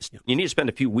need to spend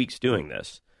a few weeks doing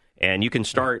this. And you can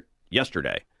start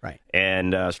yesterday. Right.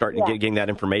 And start getting that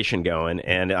information going.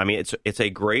 And I mean, it's a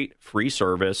great free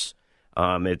service.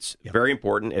 It's very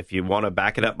important. If you want to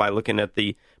back it up by looking at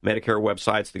the Medicare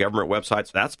websites, the government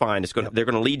websites, that's fine. They're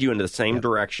going to lead you into the same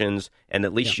directions, and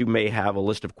at least you may have a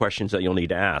list of questions that you'll need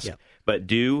to ask. But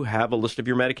do have a list of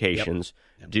your medications.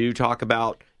 Do talk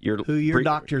about who your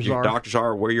doctors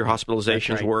are, where your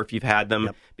hospitalizations were if you've had them,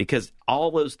 because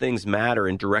all those things matter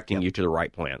in directing you to the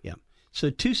right plan. So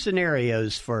 2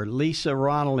 scenarios for Lisa,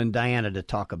 Ronald, and Diana to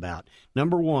talk about.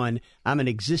 Number one, I'm an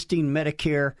existing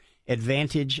Medicare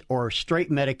Advantage or straight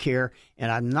Medicare,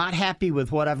 and I'm not happy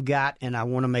with what I've got, and I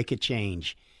want to make a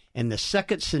change. And the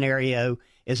second scenario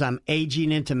is I'm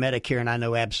aging into Medicare, and I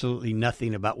know absolutely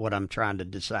nothing about what I'm trying to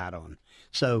decide on.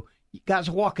 So, you guys,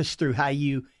 walk us through how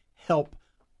you help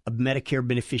a Medicare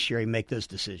beneficiary make those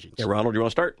decisions. Yeah, Ronald, you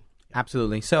want to start?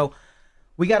 Absolutely. So,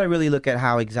 we got to really look at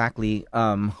how exactly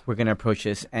we're going to approach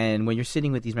this. And when you're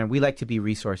sitting with these members, we like to be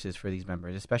resources for these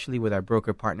members, especially with our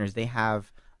broker partners. They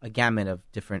have a gamut of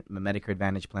different Medicare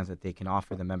Advantage plans that they can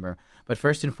offer the member. But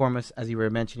first and foremost, as you were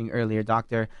mentioning earlier,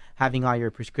 doctor, having all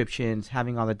your prescriptions,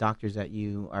 having all the doctors that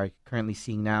you are currently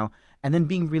seeing now, and then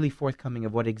being really forthcoming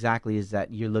of what exactly is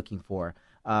that you're looking for.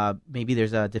 maybe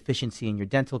there's a deficiency in your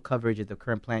dental coverage at the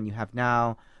current plan you have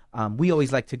now. We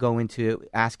always like to go into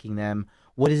asking them,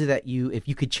 what is it that if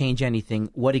you could change anything,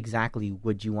 what exactly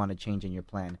would you want to change in your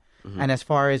plan? Mm-hmm. And as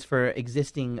far as for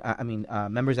existing,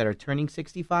 members that are turning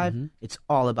 65, mm-hmm. it's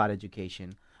all about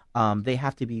education. They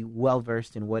have to be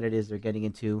well-versed in what it is they're getting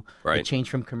into. Right. The change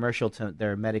from commercial to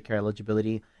their Medicare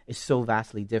eligibility is so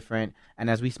vastly different. And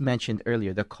as we mentioned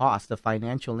earlier, the cost, the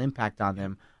financial impact on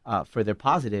them for their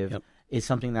positive is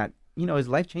something that, is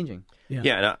life-changing.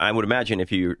 Yeah, and I would imagine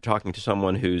if you're talking to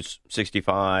someone who's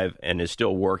 65 and is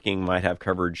still working, might have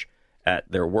coverage at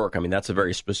their work. I mean, that's a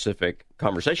very specific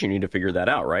conversation. You need to figure that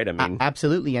out, right? I mean,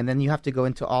 absolutely. And then you have to go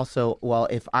into also, well,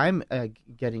 if I'm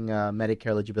getting Medicare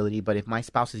eligibility, but if my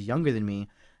spouse is younger than me,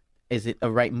 is it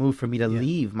a right move for me to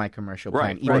leave my commercial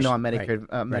plan, even though I'm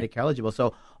Medicare eligible?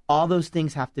 So all those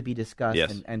things have to be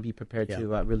discussed and be prepared to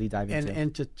really dive into.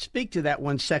 And to speak to that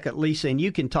 1 second, Lisa, and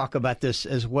you can talk about this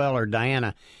as well, or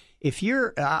Diana. If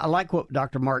you're, I like what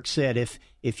Dr. Mark said,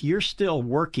 if you're still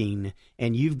working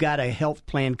and you've got a health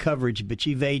plan coverage, but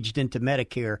you've aged into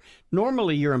Medicare,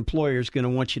 normally your employer is going to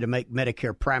want you to make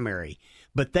Medicare primary.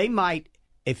 But they might,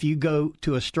 if you go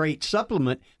to a straight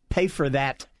supplement, pay for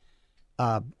that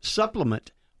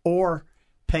supplement or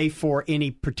pay for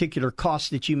any particular costs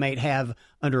that you may have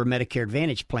under a Medicare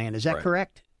Advantage plan. Is that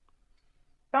correct?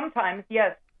 Sometimes,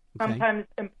 yes. Sometimes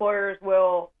employers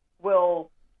will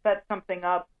set something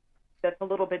up that's a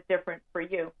little bit different for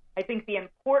you. I think the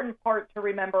important part to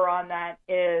remember on that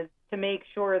is to make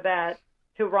sure that,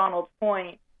 to Ronald's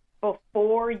point,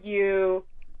 before you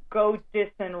go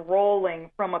disenrolling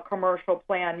from a commercial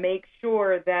plan, make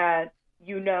sure that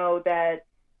you know that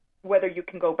whether you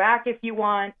can go back if you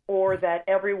want, or that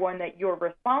everyone that you're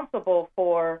responsible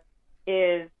for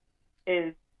is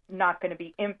not going to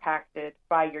be impacted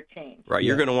by your change. Right.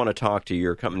 You're going to want to talk to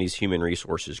your company's human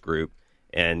resources group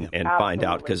and find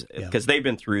out, because they've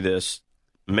been through this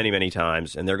many, many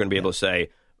times, and they're going to be able to say,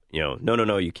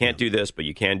 no, you can't do this, but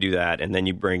you can do that, and then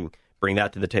you bring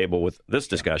that to the table with this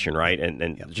discussion, right?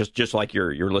 And just like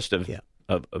your list of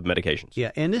medications.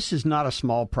 Yeah, and this is not a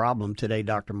small problem today,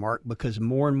 Dr. Mark, because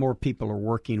more and more people are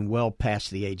working well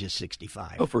past the age of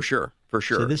 65. Oh, for sure.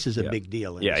 So this is a big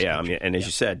deal. In this I mean, and as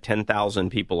you said, 10,000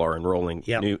 people are enrolling,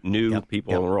 new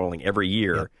people enrolling every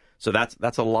year. Yep. So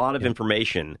that's a lot of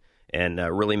information. And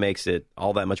really makes it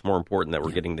all that much more important that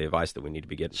we're getting the advice that we need to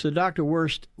be getting. So, Dr.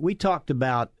 Wurst, we talked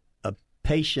about a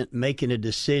patient making a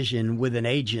decision with an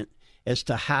agent as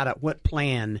to what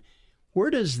plan. Where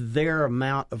does their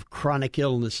amount of chronic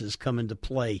illnesses come into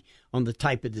play on the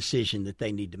type of decision that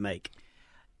they need to make?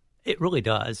 It really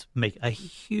does make a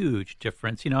huge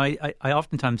difference. I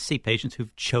oftentimes see patients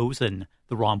who've chosen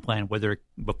the wrong plan, whether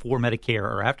before Medicare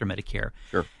or after Medicare.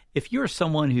 Sure. If you're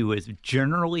someone who is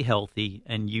generally healthy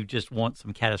and you just want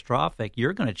some catastrophic,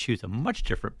 you're going to choose a much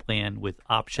different plan with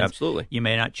options. Absolutely. You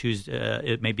may not choose,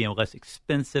 it may be a less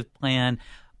expensive plan.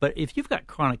 But if you've got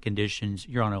chronic conditions,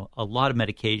 you're on a lot of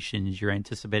medications, you're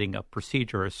anticipating a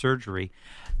procedure or a surgery,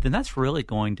 then that's really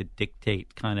going to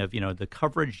dictate kind of, the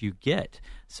coverage you get.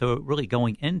 So really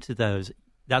going into those,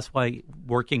 that's why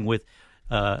working with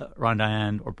Ron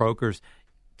Diane or brokers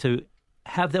to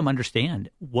have them understand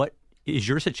what is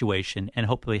your situation and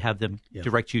hopefully have them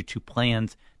direct you to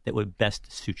plans that would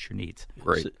best suit your needs.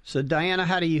 Great. So Diana,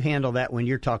 how do you handle that when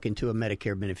you're talking to a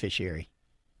Medicare beneficiary?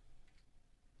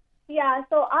 Yeah,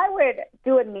 so I would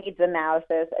do a needs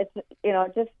analysis. It's,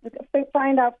 just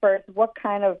find out first what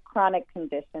kind of chronic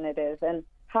condition it is and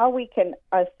how we can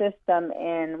assist them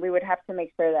in. We would have to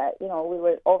make sure that,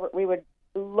 we would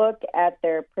look at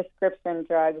their prescription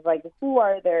drugs, like who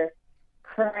are their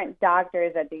current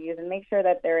doctors that they use, and make sure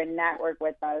that they're in network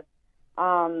with us.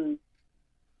 And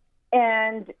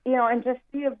just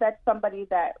see if that's somebody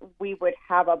that we would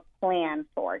have a plan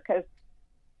for, because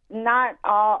not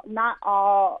all,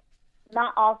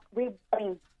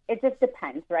 it just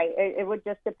depends, right? It would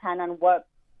just depend on what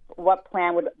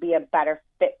plan would be a better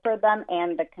fit for them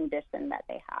and the condition that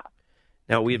they have.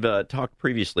 Now, we've talked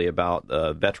previously about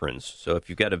veterans. So if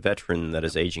you've got a veteran that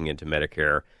is aging into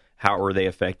Medicare, how are they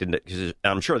affected? Because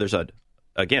I'm sure there's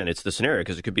it's the scenario,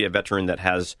 because it could be a veteran that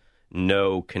has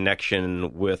no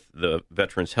connection with the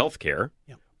veteran's health care,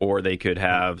 or they could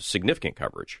have significant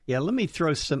coverage. Yeah, let me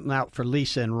throw something out for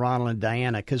Lisa and Ronald and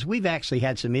Diana, because we've actually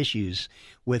had some issues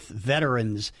with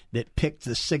veterans that picked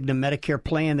the Cigna Medicare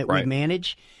plan that we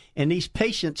manage, and these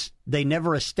patients, they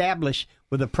never establish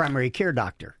with a primary care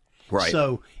doctor. Right.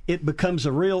 So it becomes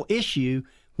a real issue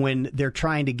when they're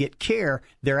trying to get care,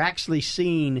 they're actually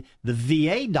seeing the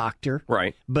VA doctor.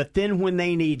 Right. But then when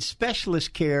they need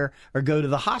specialist care or go to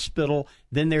the hospital,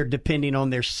 then they're depending on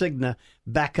their Cigna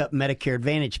backup Medicare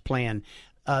Advantage plan.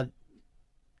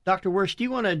 Dr. Wurst, do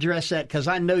you want to address that? Because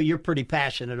I know you're pretty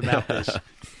passionate about this.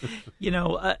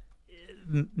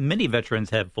 Many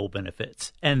veterans have full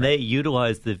benefits, and they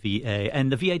utilize the VA,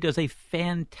 and the VA does a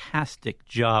fantastic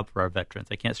job for our veterans.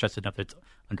 I can't stress enough that it's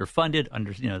underfunded.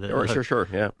 Sure,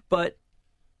 yeah. But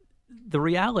the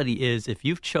reality is, if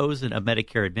you've chosen a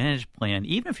Medicare Advantage plan,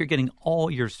 even if you're getting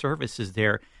all your services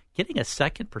there, getting a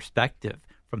second perspective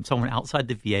from someone outside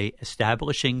the VA,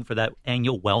 establishing for that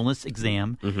annual wellness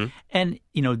exam. Mm-hmm. And,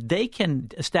 they can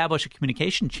establish a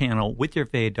communication channel with your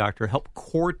VA doctor, help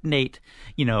coordinate,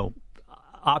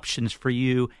 options for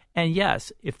you. And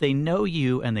yes, if they know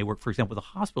you and they work, for example, with a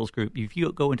hospitals group, if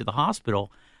you go into the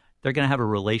hospital, they're going to have a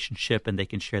relationship and they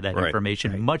can share that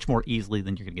information much more easily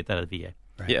than you're going to get that at the VA.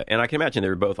 Right. Yeah, and I can imagine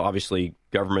they're both obviously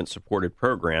government-supported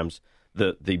programs.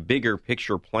 The bigger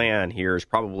picture plan here is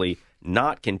probably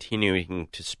not continuing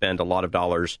to spend a lot of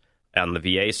dollars on the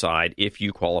VA side if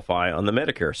you qualify on the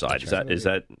Medicare side. Is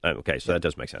that okay? So that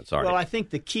does make sense. Sorry. Well, I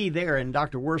think the key there, and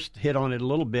Dr. Wurst hit on it a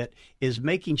little bit, is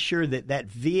making sure that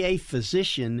VA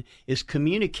physician is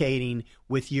communicating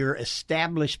with your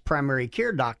established primary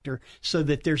care doctor so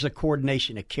that there's a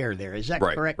coordination of care there. Is that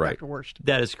correct, Dr. Wurst?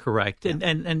 That is correct. Yeah.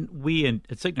 And we at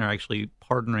Cigna are actually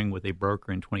partnering with a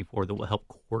broker in 24 that will help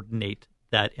coordinate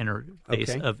that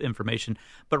interface of information.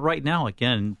 But right now,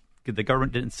 again, the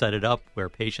government didn't set it up where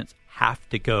patients have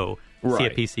to go see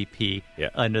a PCP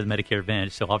under the Medicare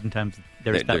Advantage. So oftentimes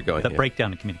there's that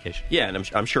breakdown in communication. Yeah, and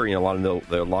I'm sure a lot of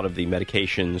the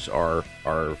medications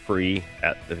are free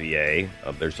at the VA.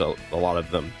 There's a lot of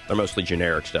them. They're mostly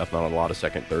generic stuff, not a lot of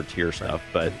second, third tier stuff.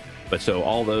 But so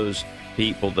all those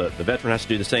people, the veteran has to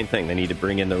do the same thing. They need to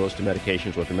bring in their list of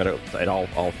medications with their it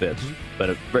all fits. Mm-hmm.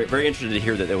 But very, very interested to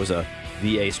hear that there was a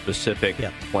VA-specific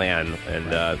plan, and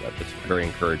it's very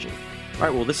encouraging. All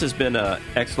right, well, this has been an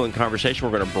excellent conversation.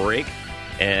 We're going to break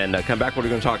and come back. What are we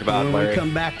going to talk about, Larry? When we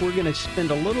come back, we're going to spend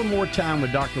a little more time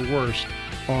with Dr. Wurst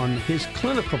on his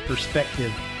clinical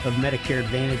perspective of Medicare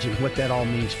Advantage and what that all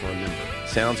means for a member.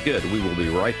 Sounds good. We will be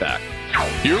right back.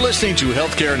 You're listening to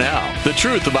Healthcare Now, the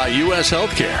truth about U.S.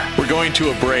 healthcare. We're going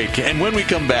to a break, and when we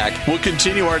come back, we'll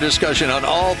continue our discussion on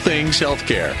all things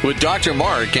healthcare with Dr.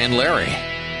 Mark and Larry.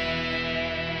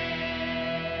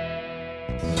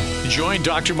 Join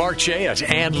Dr. Mark Chayat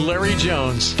and Larry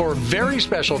Jones for a very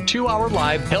special 2-hour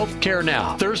live Healthcare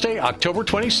Now, Thursday, October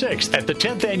 26th at the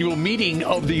 10th annual meeting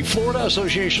of the Florida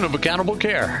Association of Accountable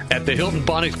Care at the Hilton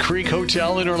Bonnet Creek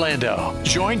Hotel in Orlando.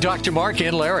 Join Dr. Mark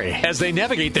and Larry as they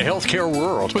navigate the healthcare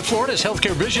world with Florida's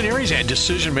healthcare visionaries and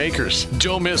decision makers.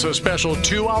 Don't miss a special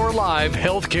 2-hour live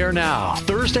Healthcare Now,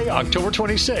 Thursday, October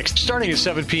 26th, starting at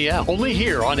 7 p.m. Only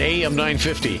here on AM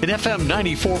 950 and FM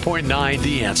 94.9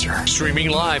 The Answer. Streaming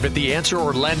live at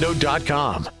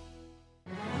TheAnswerOrlando.com.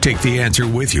 Take The Answer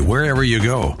with you wherever you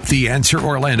go.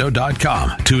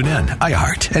 TheAnswerOrlando.com. Tune in,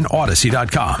 iHeart, and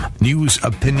Odyssey.com. News,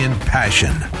 opinion,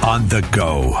 passion on the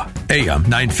go. AM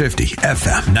 950,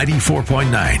 FM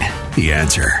 94.9. The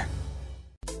Answer.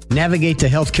 Navigate the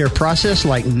healthcare process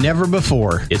like never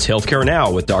before. It's Healthcare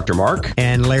Now with Dr. Mark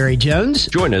and Larry Jones.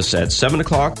 Join us at 7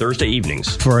 o'clock Thursday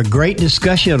evenings for a great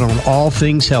discussion on all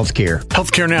things healthcare.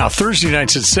 Healthcare Now, Thursday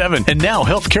nights at 7. And now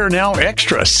Healthcare Now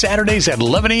Extra, Saturdays at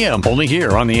 11 a.m. Only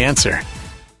here on The Answer.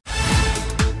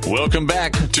 Welcome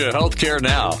back to Healthcare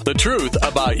Now, the truth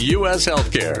about U.S.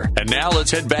 healthcare. And now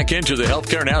let's head back into the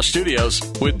Healthcare Now studios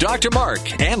with Dr.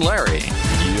 Mark and Larry.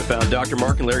 You have found Dr.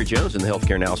 Mark and Larry Jones in the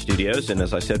Healthcare Now studios, and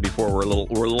as I said before, we're a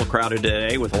little crowded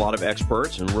today with a lot of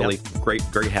experts, and really great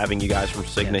having you guys from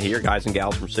Cigna here, guys and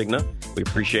gals from Cigna. We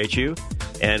appreciate you.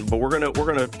 But we're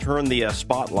gonna turn the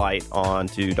spotlight on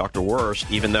to Dr.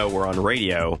 Wurst, even though we're on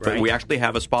radio. But we actually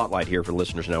have a spotlight here for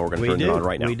listeners now. We're going to turn it on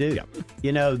right now. We do.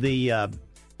 Yeah.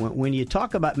 When you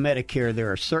talk about Medicare,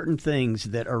 there are certain things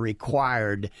that are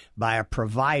required by a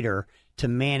provider to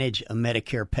manage a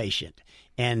Medicare patient.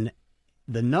 And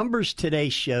the numbers today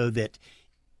show that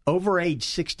over age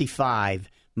 65,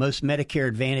 most Medicare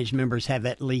Advantage members have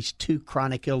at least 2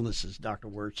 chronic illnesses, Dr.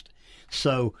 Wurst.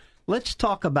 So let's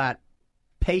talk about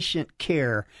patient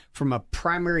care from a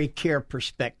primary care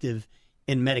perspective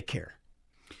in Medicare.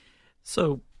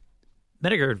 So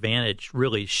Medicare Advantage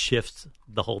really shifts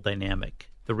the whole dynamic.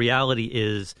 The reality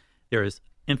is there is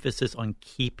emphasis on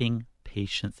keeping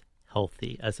patients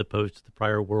healthy as opposed to the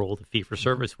prior world of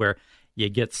fee-for-service where you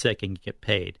get sick and you get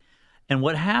paid. And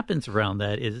what happens around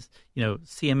that is,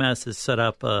 CMS has set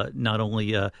up not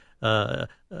only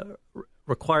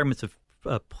requirements of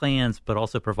plans, but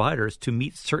also providers to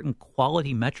meet certain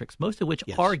quality metrics, most of which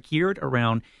are geared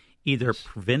around either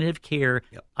preventative care,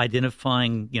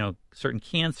 identifying certain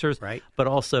cancers, but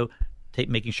also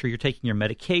making sure you're taking your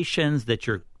medications, that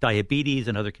your diabetes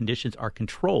and other conditions are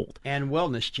controlled, and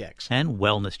wellness checks.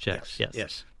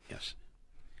 Yes.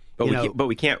 But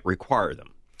we can't require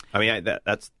them. I mean,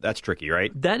 that's tricky,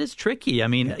 right? That is tricky. I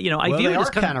mean, I view they it as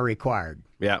kind of required.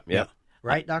 Yeah.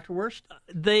 Right, Dr. Wurst?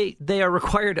 They are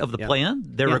required of the plan.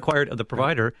 They're required of the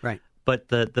provider. Right. But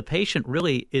the patient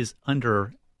really is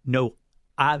under no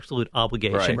absolute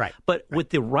obligation. Right. But with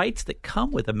the rights that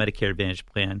come with a Medicare Advantage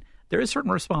plan, there is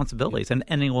certain responsibilities, and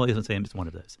Annual Exam is one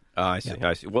of those. I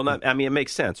see. Well, it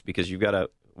makes sense because we've got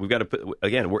to put,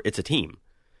 again, it's a team,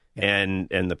 and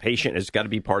the patient has got to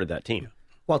be part of that team.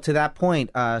 Well, to that point,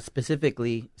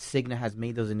 specifically, Cigna has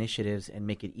made those initiatives and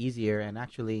make it easier and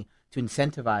actually to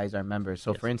incentivize our members.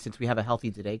 So, for instance, we have a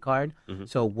Healthy Today card. Mm-hmm.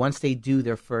 So once they do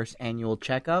their first annual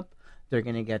checkup, they're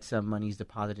going to get some monies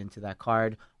deposited into that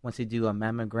card. Once they do a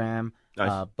mammogram,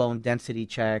 bone density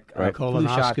check, flu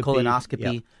shot,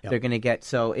 colonoscopy, they're going to get.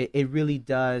 So it really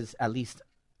does at least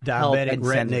diabetic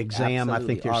retina exam. I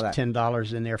think there's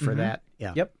 $10 in there for that.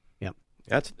 Yeah. Yep.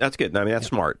 That's good. I mean, that's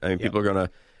smart. I mean, people are going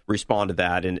to respond to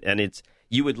that, and it's,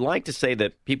 you would like to say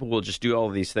that people will just do all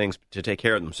of these things to take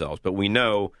care of themselves, but we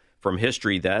know from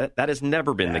history that has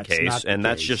never been the case, and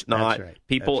that's just not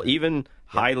people, even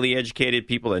highly educated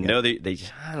people that know they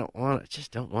just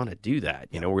don't want to do that.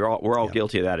 We're all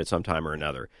guilty of that at some time or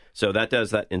another. So that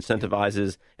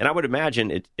incentivizes, and I would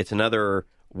imagine it's another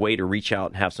way to reach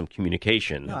out and have some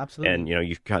communication. No, absolutely. And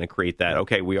you kind of create that.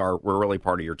 Okay, we're really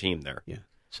part of your team there. Yeah.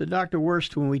 So Dr.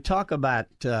 Wurst, when we talk about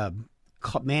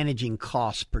managing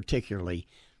costs, particularly,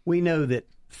 we know that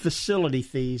facility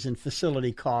fees and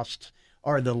facility costs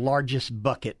are the largest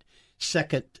bucket,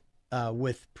 second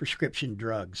with prescription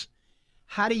drugs.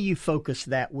 How do you focus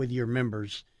that with your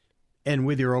members and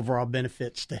with your overall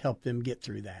benefits to help them get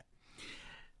through that?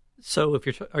 So,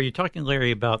 are you talking,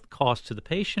 Larry, about cost to the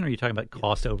patient, or are you talking about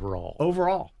cost overall?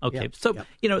 Overall. Okay. So,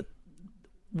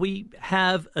 we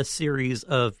have a series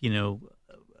of,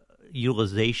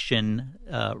 utilization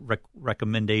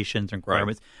recommendations and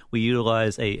requirements. We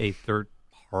utilize a third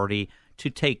party to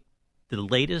take the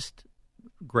latest,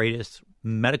 greatest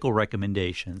medical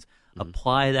recommendations,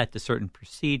 apply that to certain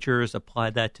procedures,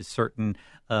 apply that to certain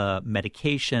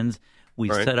medications. We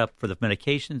set up for the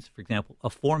medications, for example, a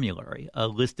formulary, a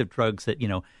list of drugs that,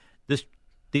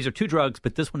 these are two drugs,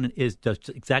 but this one does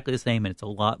exactly the same, and it's a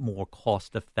lot more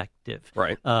cost effective.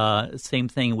 Right. Same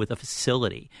thing with a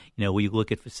facility. We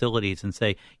look at facilities and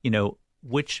say,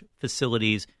 which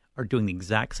facilities are doing the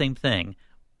exact same thing,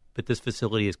 but this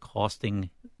facility is costing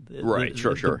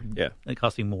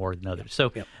costing more than others.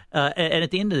 So, and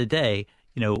at the end of the day,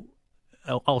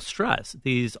 I'll stress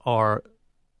these are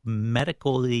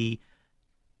medically,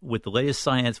 with the latest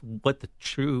science, what the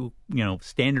true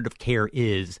standard of care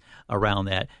is around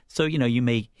that. So you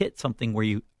may hit something where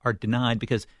you are denied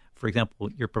because, for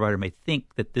example, your provider may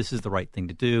think that this is the right thing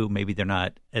to do. Maybe they're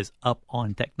not as up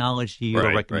on technology or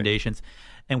recommendations.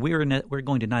 And we're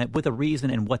going to deny it with a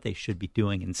reason and what they should be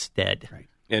doing instead. Right.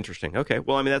 Interesting. Okay.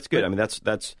 Well, I mean, that's good. I mean,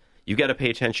 that's you got to pay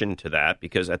attention to that,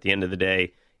 because at the end of the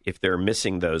day, if they're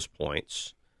missing those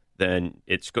points, then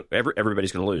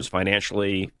everybody's going to lose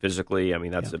financially, physically. I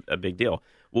mean, that's a big deal.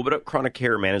 What about chronic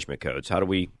care management codes? How do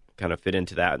we kind of fit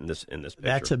into that in this picture?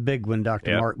 That's a big one,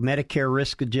 Dr. Mark. Medicare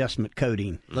risk adjustment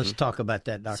coding. Let's talk about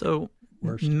that, Dr. So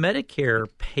Medicare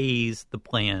pays the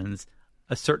plans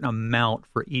a certain amount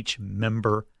for each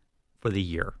member for the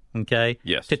year, okay?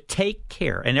 Yes. To take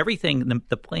care. And everything,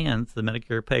 the plans, the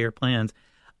Medicare payer plans,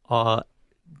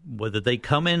 whether they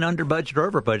come in under budget or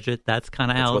over budget, that's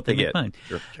kind of how they get.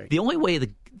 Sure. The only way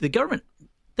the government,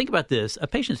 think about this, a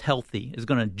patient's healthy is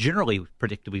going to generally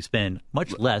predictably spend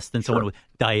much less than someone with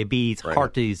diabetes,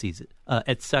 heart disease,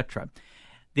 etc.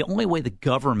 The only way the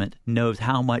government knows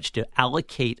how much to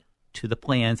allocate to the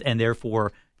plans and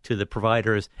therefore to the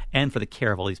providers and for the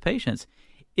care of all these patients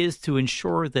is to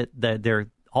ensure that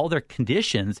all their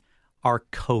conditions are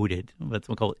coded. That's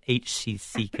what we call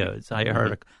HCC codes,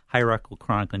 hierarchical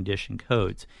chronic condition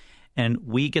codes. And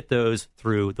we get those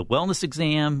through the wellness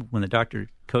exam. When the doctor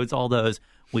codes all those,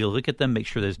 we look at them, make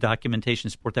sure there's documentation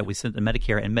to support that. We send it to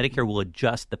Medicare, and Medicare will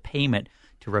adjust the payment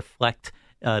to reflect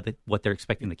what they're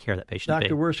expecting the care of that patient to be.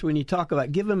 Dr. Wurst, when you talk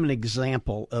about, give them an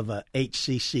example of a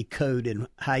HCC code and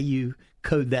how you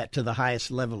code that to the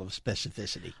highest level of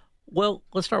specificity. Well,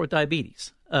 let's start with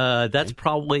diabetes. That's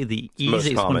probably the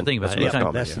easiest one to think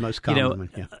about. That's the most common one.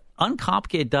 Yeah.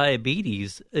 uncomplicated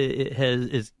diabetes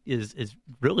is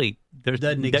really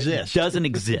doesn't exist. Doesn't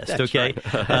exist. That's okay,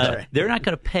 right. They're not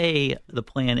going to pay the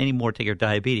plan anymore to take your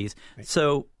diabetes. Right.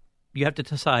 So you have to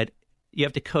decide. You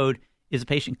have to code: is the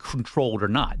patient controlled or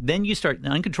not? Then you start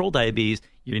uncontrolled diabetes.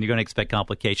 You're going to expect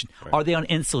complication. Right. Are they on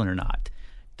insulin or not?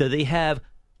 Do they have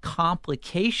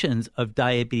complications of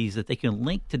diabetes that they can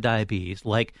link to diabetes,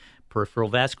 like peripheral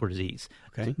vascular disease,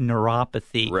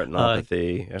 neuropathy,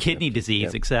 retinopathy, kidney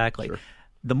disease, exactly. Sure.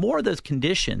 The more of those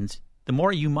conditions, the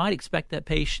more you might expect that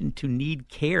patient to need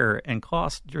care and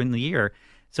cost during the year.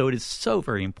 So it is so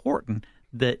very important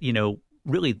that,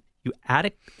 really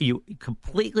you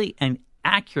completely and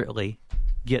accurately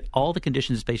get all the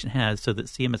conditions this patient has so that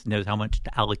CMS knows how much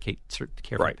to allocate certain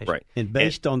care for the patient. Right. And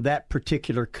based on that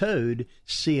particular code,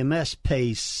 CMS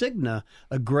pays Cigna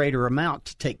a greater amount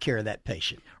to take care of that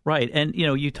patient. Right. And,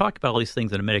 you talked about all these things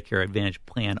that a Medicare Advantage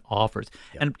plan offers.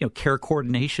 Yep. And, care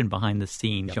coordination behind the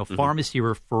scenes, pharmacy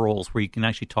referrals where you can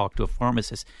actually talk to a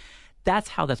pharmacist. That's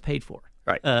how that's paid for.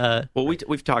 Right. Well,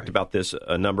 we've talked about this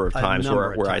a number of times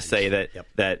where I say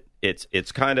that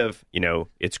it's kind of,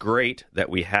 it's great that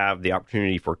we have the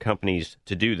opportunity for companies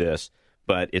to do this,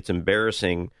 but it's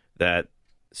embarrassing that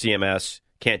CMS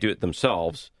can't do it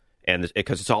themselves, and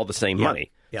because it's all the same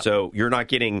money. Yep. So you're not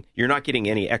getting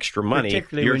any extra money.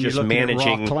 You're just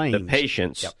managing the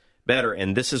patients better.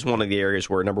 And this is one of the areas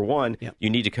where, number one, you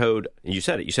need to code, and you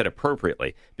said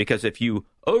appropriately, because if you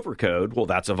overcode, well,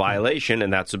 that's a violation,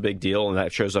 and that's a big deal, and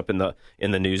that shows up in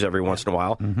the news every once in a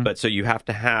while. Mm-hmm. But so you have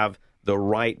to have the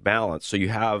right balance. So you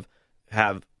have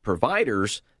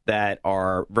providers that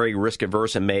are very risk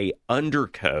averse and may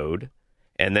undercode,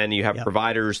 and then you have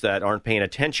providers that aren't paying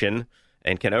attention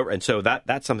and can over. And so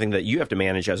that's something that you have to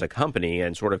manage as a company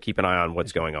and sort of keep an eye on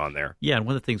what's going on there. Yeah, and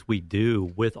one of the things we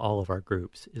do with all of our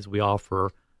groups is we offer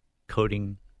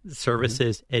coding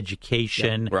services,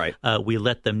 education. Right. We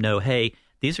let them know, hey,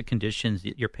 these are conditions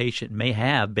that your patient may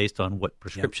have based on what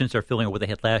prescriptions they're filling or what they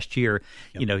had last year.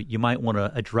 You might want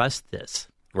to address this.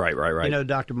 Right.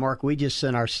 Dr. Mark, we just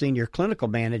sent our senior clinical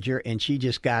manager, and she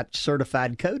just got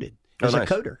certified coded as a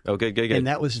coder. Oh, good. And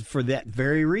that was for that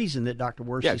very reason that Dr.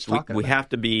 Worst is talking about. We have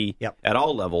to be at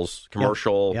all levels,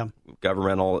 commercial,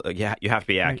 governmental. You have to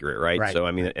be accurate, right? So,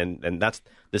 I mean, and that's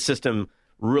the system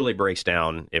really breaks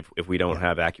down if we don't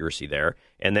have accuracy there.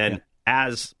 And then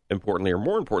as importantly or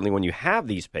more importantly, when you have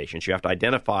these patients, you have to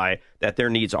identify that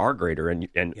their needs are greater, and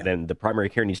then the primary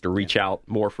care needs to reach out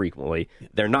more frequently.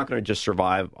 They're not going to just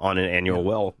survive on an annual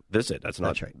well visit. That's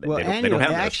not right. Well, they don't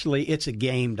have actually, it's a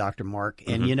game, Dr. Mark.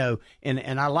 And,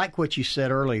 and I like what you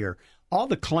said earlier. All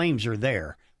the claims are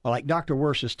there. Like Dr.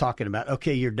 Worst is talking about,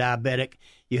 okay, you're diabetic,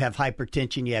 you have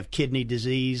hypertension, you have kidney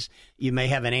disease, you may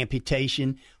have an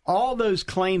amputation. All those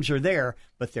claims are there,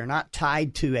 but they're not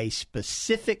tied to a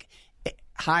specific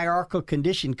hierarchical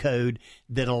condition code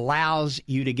that allows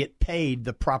you to get paid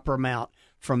the proper amount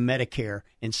from Medicare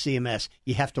and CMS.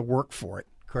 You have to work for it.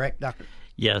 Correct, Doctor?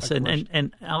 Yes,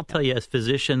 and I'll tell you, as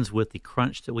physicians, with the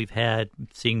crunch that we've had,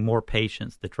 seeing more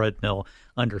patients, the treadmill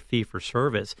under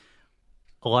fee-for-service,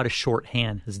 a lot of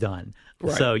shorthand is done.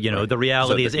 Right. So, the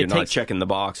reality is you're not checking the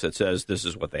box that says this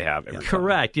is what they have.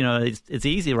 Correct. It's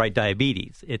easy to write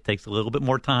diabetes. It takes a little bit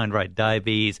more time to write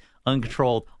diabetes,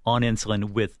 uncontrolled, on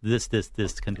insulin with this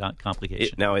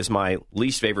complication. Now, is my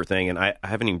least favorite thing, and I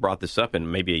haven't even brought this up in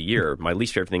maybe a year, my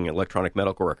least favorite thing in electronic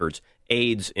medical records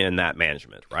aids in that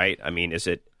management, right? I mean,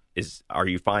 are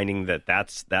you finding that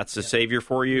that's a savior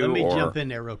for you? Let me jump in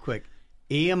there real quick.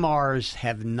 EMRs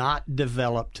have not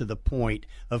developed to the point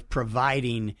of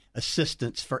providing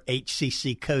assistance for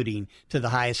HCC coding to the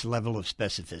highest level of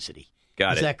specificity.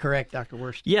 Is that correct, Dr.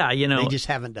 Worst? Yeah, they just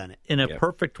haven't done it. In a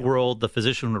perfect world, the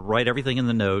physician would write everything in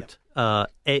the note.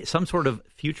 Some sort of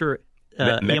future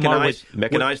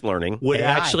mechanized learning would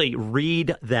actually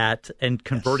read that and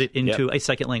convert it into a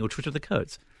second language, which are the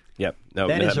codes. Yep.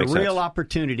 That is a real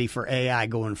opportunity for AI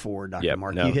going forward, Dr.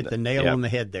 Mark. You hit the nail on the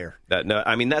head there.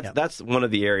 That's one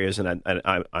of the areas, and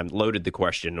I'm loaded the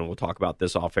question, and we'll talk about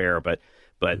this off air, but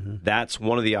that's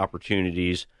one of the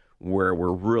opportunities where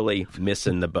we're really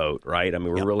missing the boat, right? I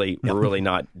mean, we're really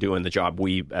not doing the job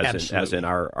we as in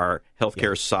our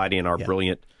healthcare society and our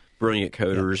brilliant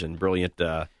coders and brilliant.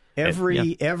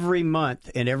 Every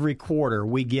month and every quarter,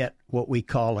 we get what we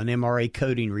call an MRA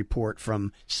coding report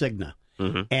from Cigna.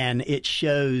 Mm-hmm. And it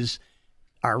shows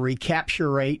our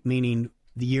recapture rate, meaning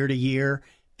the year to year.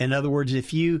 In other words,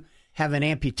 if you have an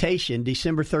amputation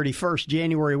December 31st,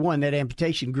 January 1, that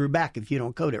amputation grew back if you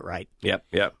don't code it right. Yep.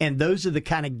 And those are the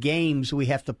kind of games we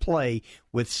have to play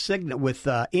with Cigna, with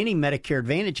any Medicare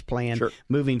Advantage plan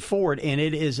moving forward, and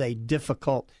it is a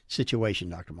difficult situation,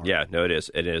 Dr. Mark. Yeah, no, it is.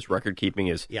 It is. Record keeping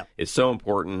is so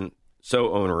important,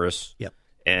 so onerous. Yep.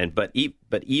 But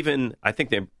even I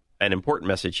think an important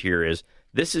message here is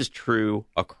this is true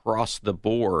across the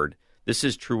board. This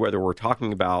is true whether we're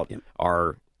talking about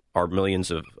our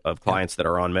millions of clients that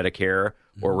are on Medicare,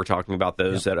 or we're talking about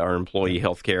those that are employee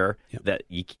health care. That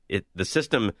the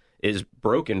system is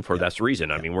broken for this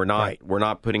reason. I mean, we're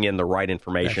not putting in the right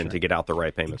information to get out the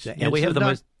right payments. Exactly. And we have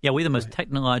the most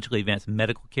technologically advanced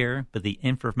medical care, but the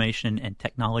information and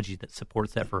technology that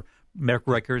supports that for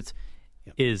medical records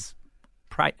is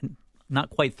not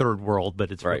quite third world,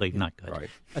 but it's really not good. Right.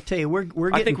 I tell you,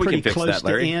 we're getting pretty close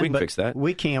to end. We can fix that.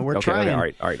 We can. We're trying.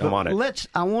 Okay, all right. I'm on it.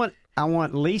 I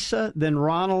want Lisa, then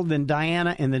Ronald, then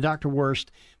Diana, and then Dr. Wurst,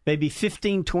 maybe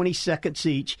 15, 20 seconds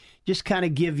each. Just kind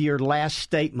of give your last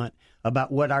statement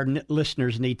about what our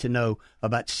listeners need to know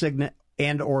about Cigna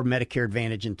and or Medicare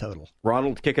Advantage in total.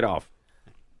 Ronald, kick it off.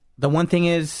 The one thing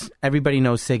is, everybody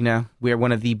knows Cigna. We are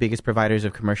one of the biggest providers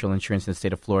of commercial insurance in the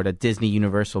state of Florida. Disney,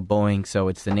 Universal, Boeing. So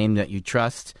it's the name that you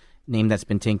trust, name that's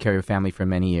been taking care of your family for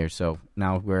many years. So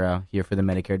now we're here for the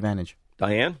Medicare Advantage.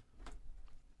 Diane?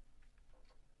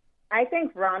 I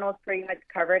think Ronald's pretty much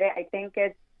covered it. I think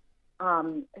it's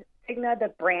Cigna,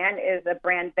 the brand, is a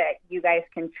brand that you guys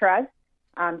can trust.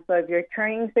 So if you're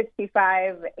turning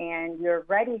 65 and you're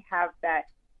ready to have that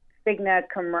Cigna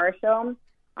commercial,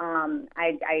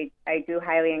 I do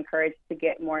highly encourage to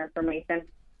get more information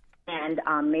and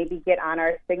maybe get on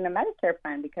our Cigna Medicare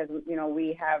plan, because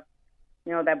we have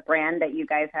that brand that you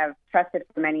guys have trusted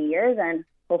for many years, and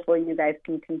hopefully you guys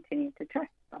can continue to trust.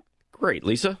 So. Great,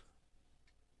 Lisa.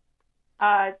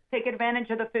 Take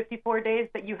advantage of the 54 days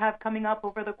that you have coming up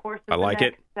over the course of the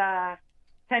next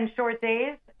 10 short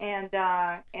days, and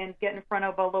get in front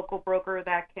of a local broker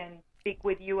that can speak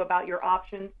with you about your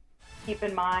options. Keep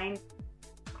in mind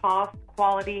cost,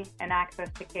 quality, and access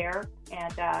to care,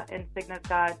 and Cigna's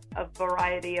got a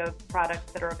variety of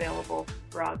products that are available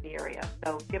throughout the area.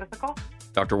 So give us a call.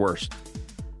 Dr. Wurst.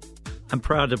 I'm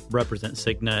proud to represent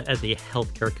Cigna as a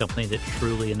healthcare company that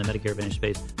truly, in the Medicare Advantage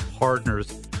space,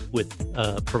 partners with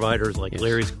providers like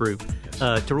Larry's group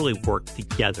to really work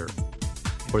together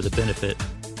for the benefit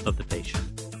of the patient.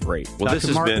 Great. Well, Dr. this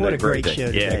has Mark, been what a great show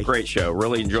today. Yeah, great show.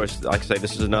 Really enjoyed. Like I say,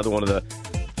 this is another one of the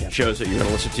shows that you're going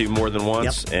to listen to more than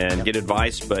once and get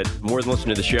advice. But more than listen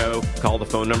to the show, call the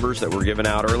phone numbers that were given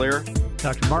out earlier.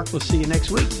 Dr. Mark, we'll see you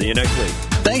next week. See you next week.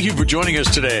 Thank you for joining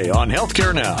us today on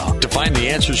Healthcare Now. To find the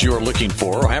answers you are looking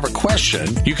for or have a question,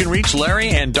 you can reach Larry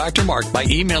and Dr. Mark by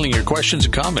emailing your questions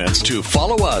and comments to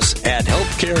follow us at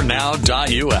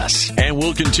healthcarenow.us. And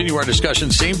we'll continue our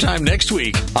discussion same time next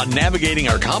week on navigating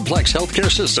our complex healthcare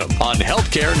system on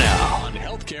Healthcare Now. On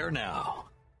Healthcare Now.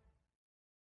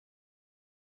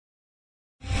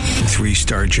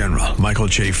 3-star General Michael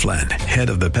J. Flynn, head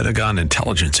of the Pentagon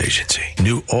Intelligence Agency,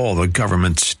 knew all the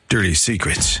government's dirty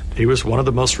secrets. He was one of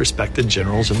the most respected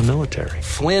generals in the military.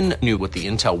 Flynn knew what the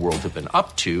intel world had been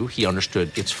up to. He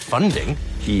understood its funding.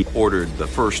 He ordered the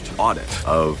first audit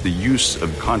of the use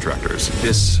of contractors.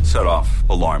 This set off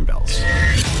alarm bells.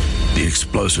 The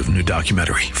explosive new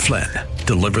documentary, Flynn,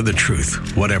 Deliver the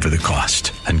Truth, Whatever the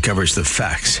Cost, uncovers the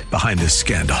facts behind this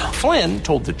scandal. Flynn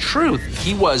told the truth.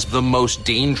 He was the most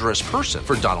dangerous person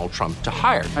for Donald Trump to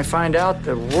hire. I find out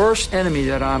the worst enemy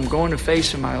that I'm going to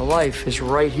face in my life is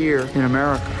right here in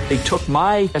America. They took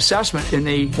my assessment and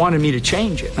they wanted me to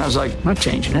change it. And I was like, I'm not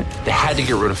changing it. They had to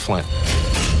get rid of Flynn.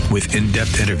 With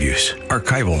in-depth interviews,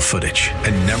 archival footage,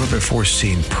 and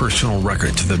never-before-seen personal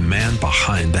records of the man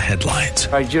behind the headlines.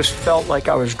 I just felt like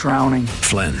I was drowning.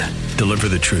 Flynn, Deliver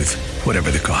the Truth, Whatever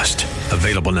the Cost.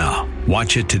 Available now.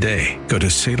 Watch it today. Go to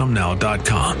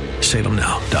salemnow.com.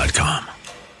 salemnow.com.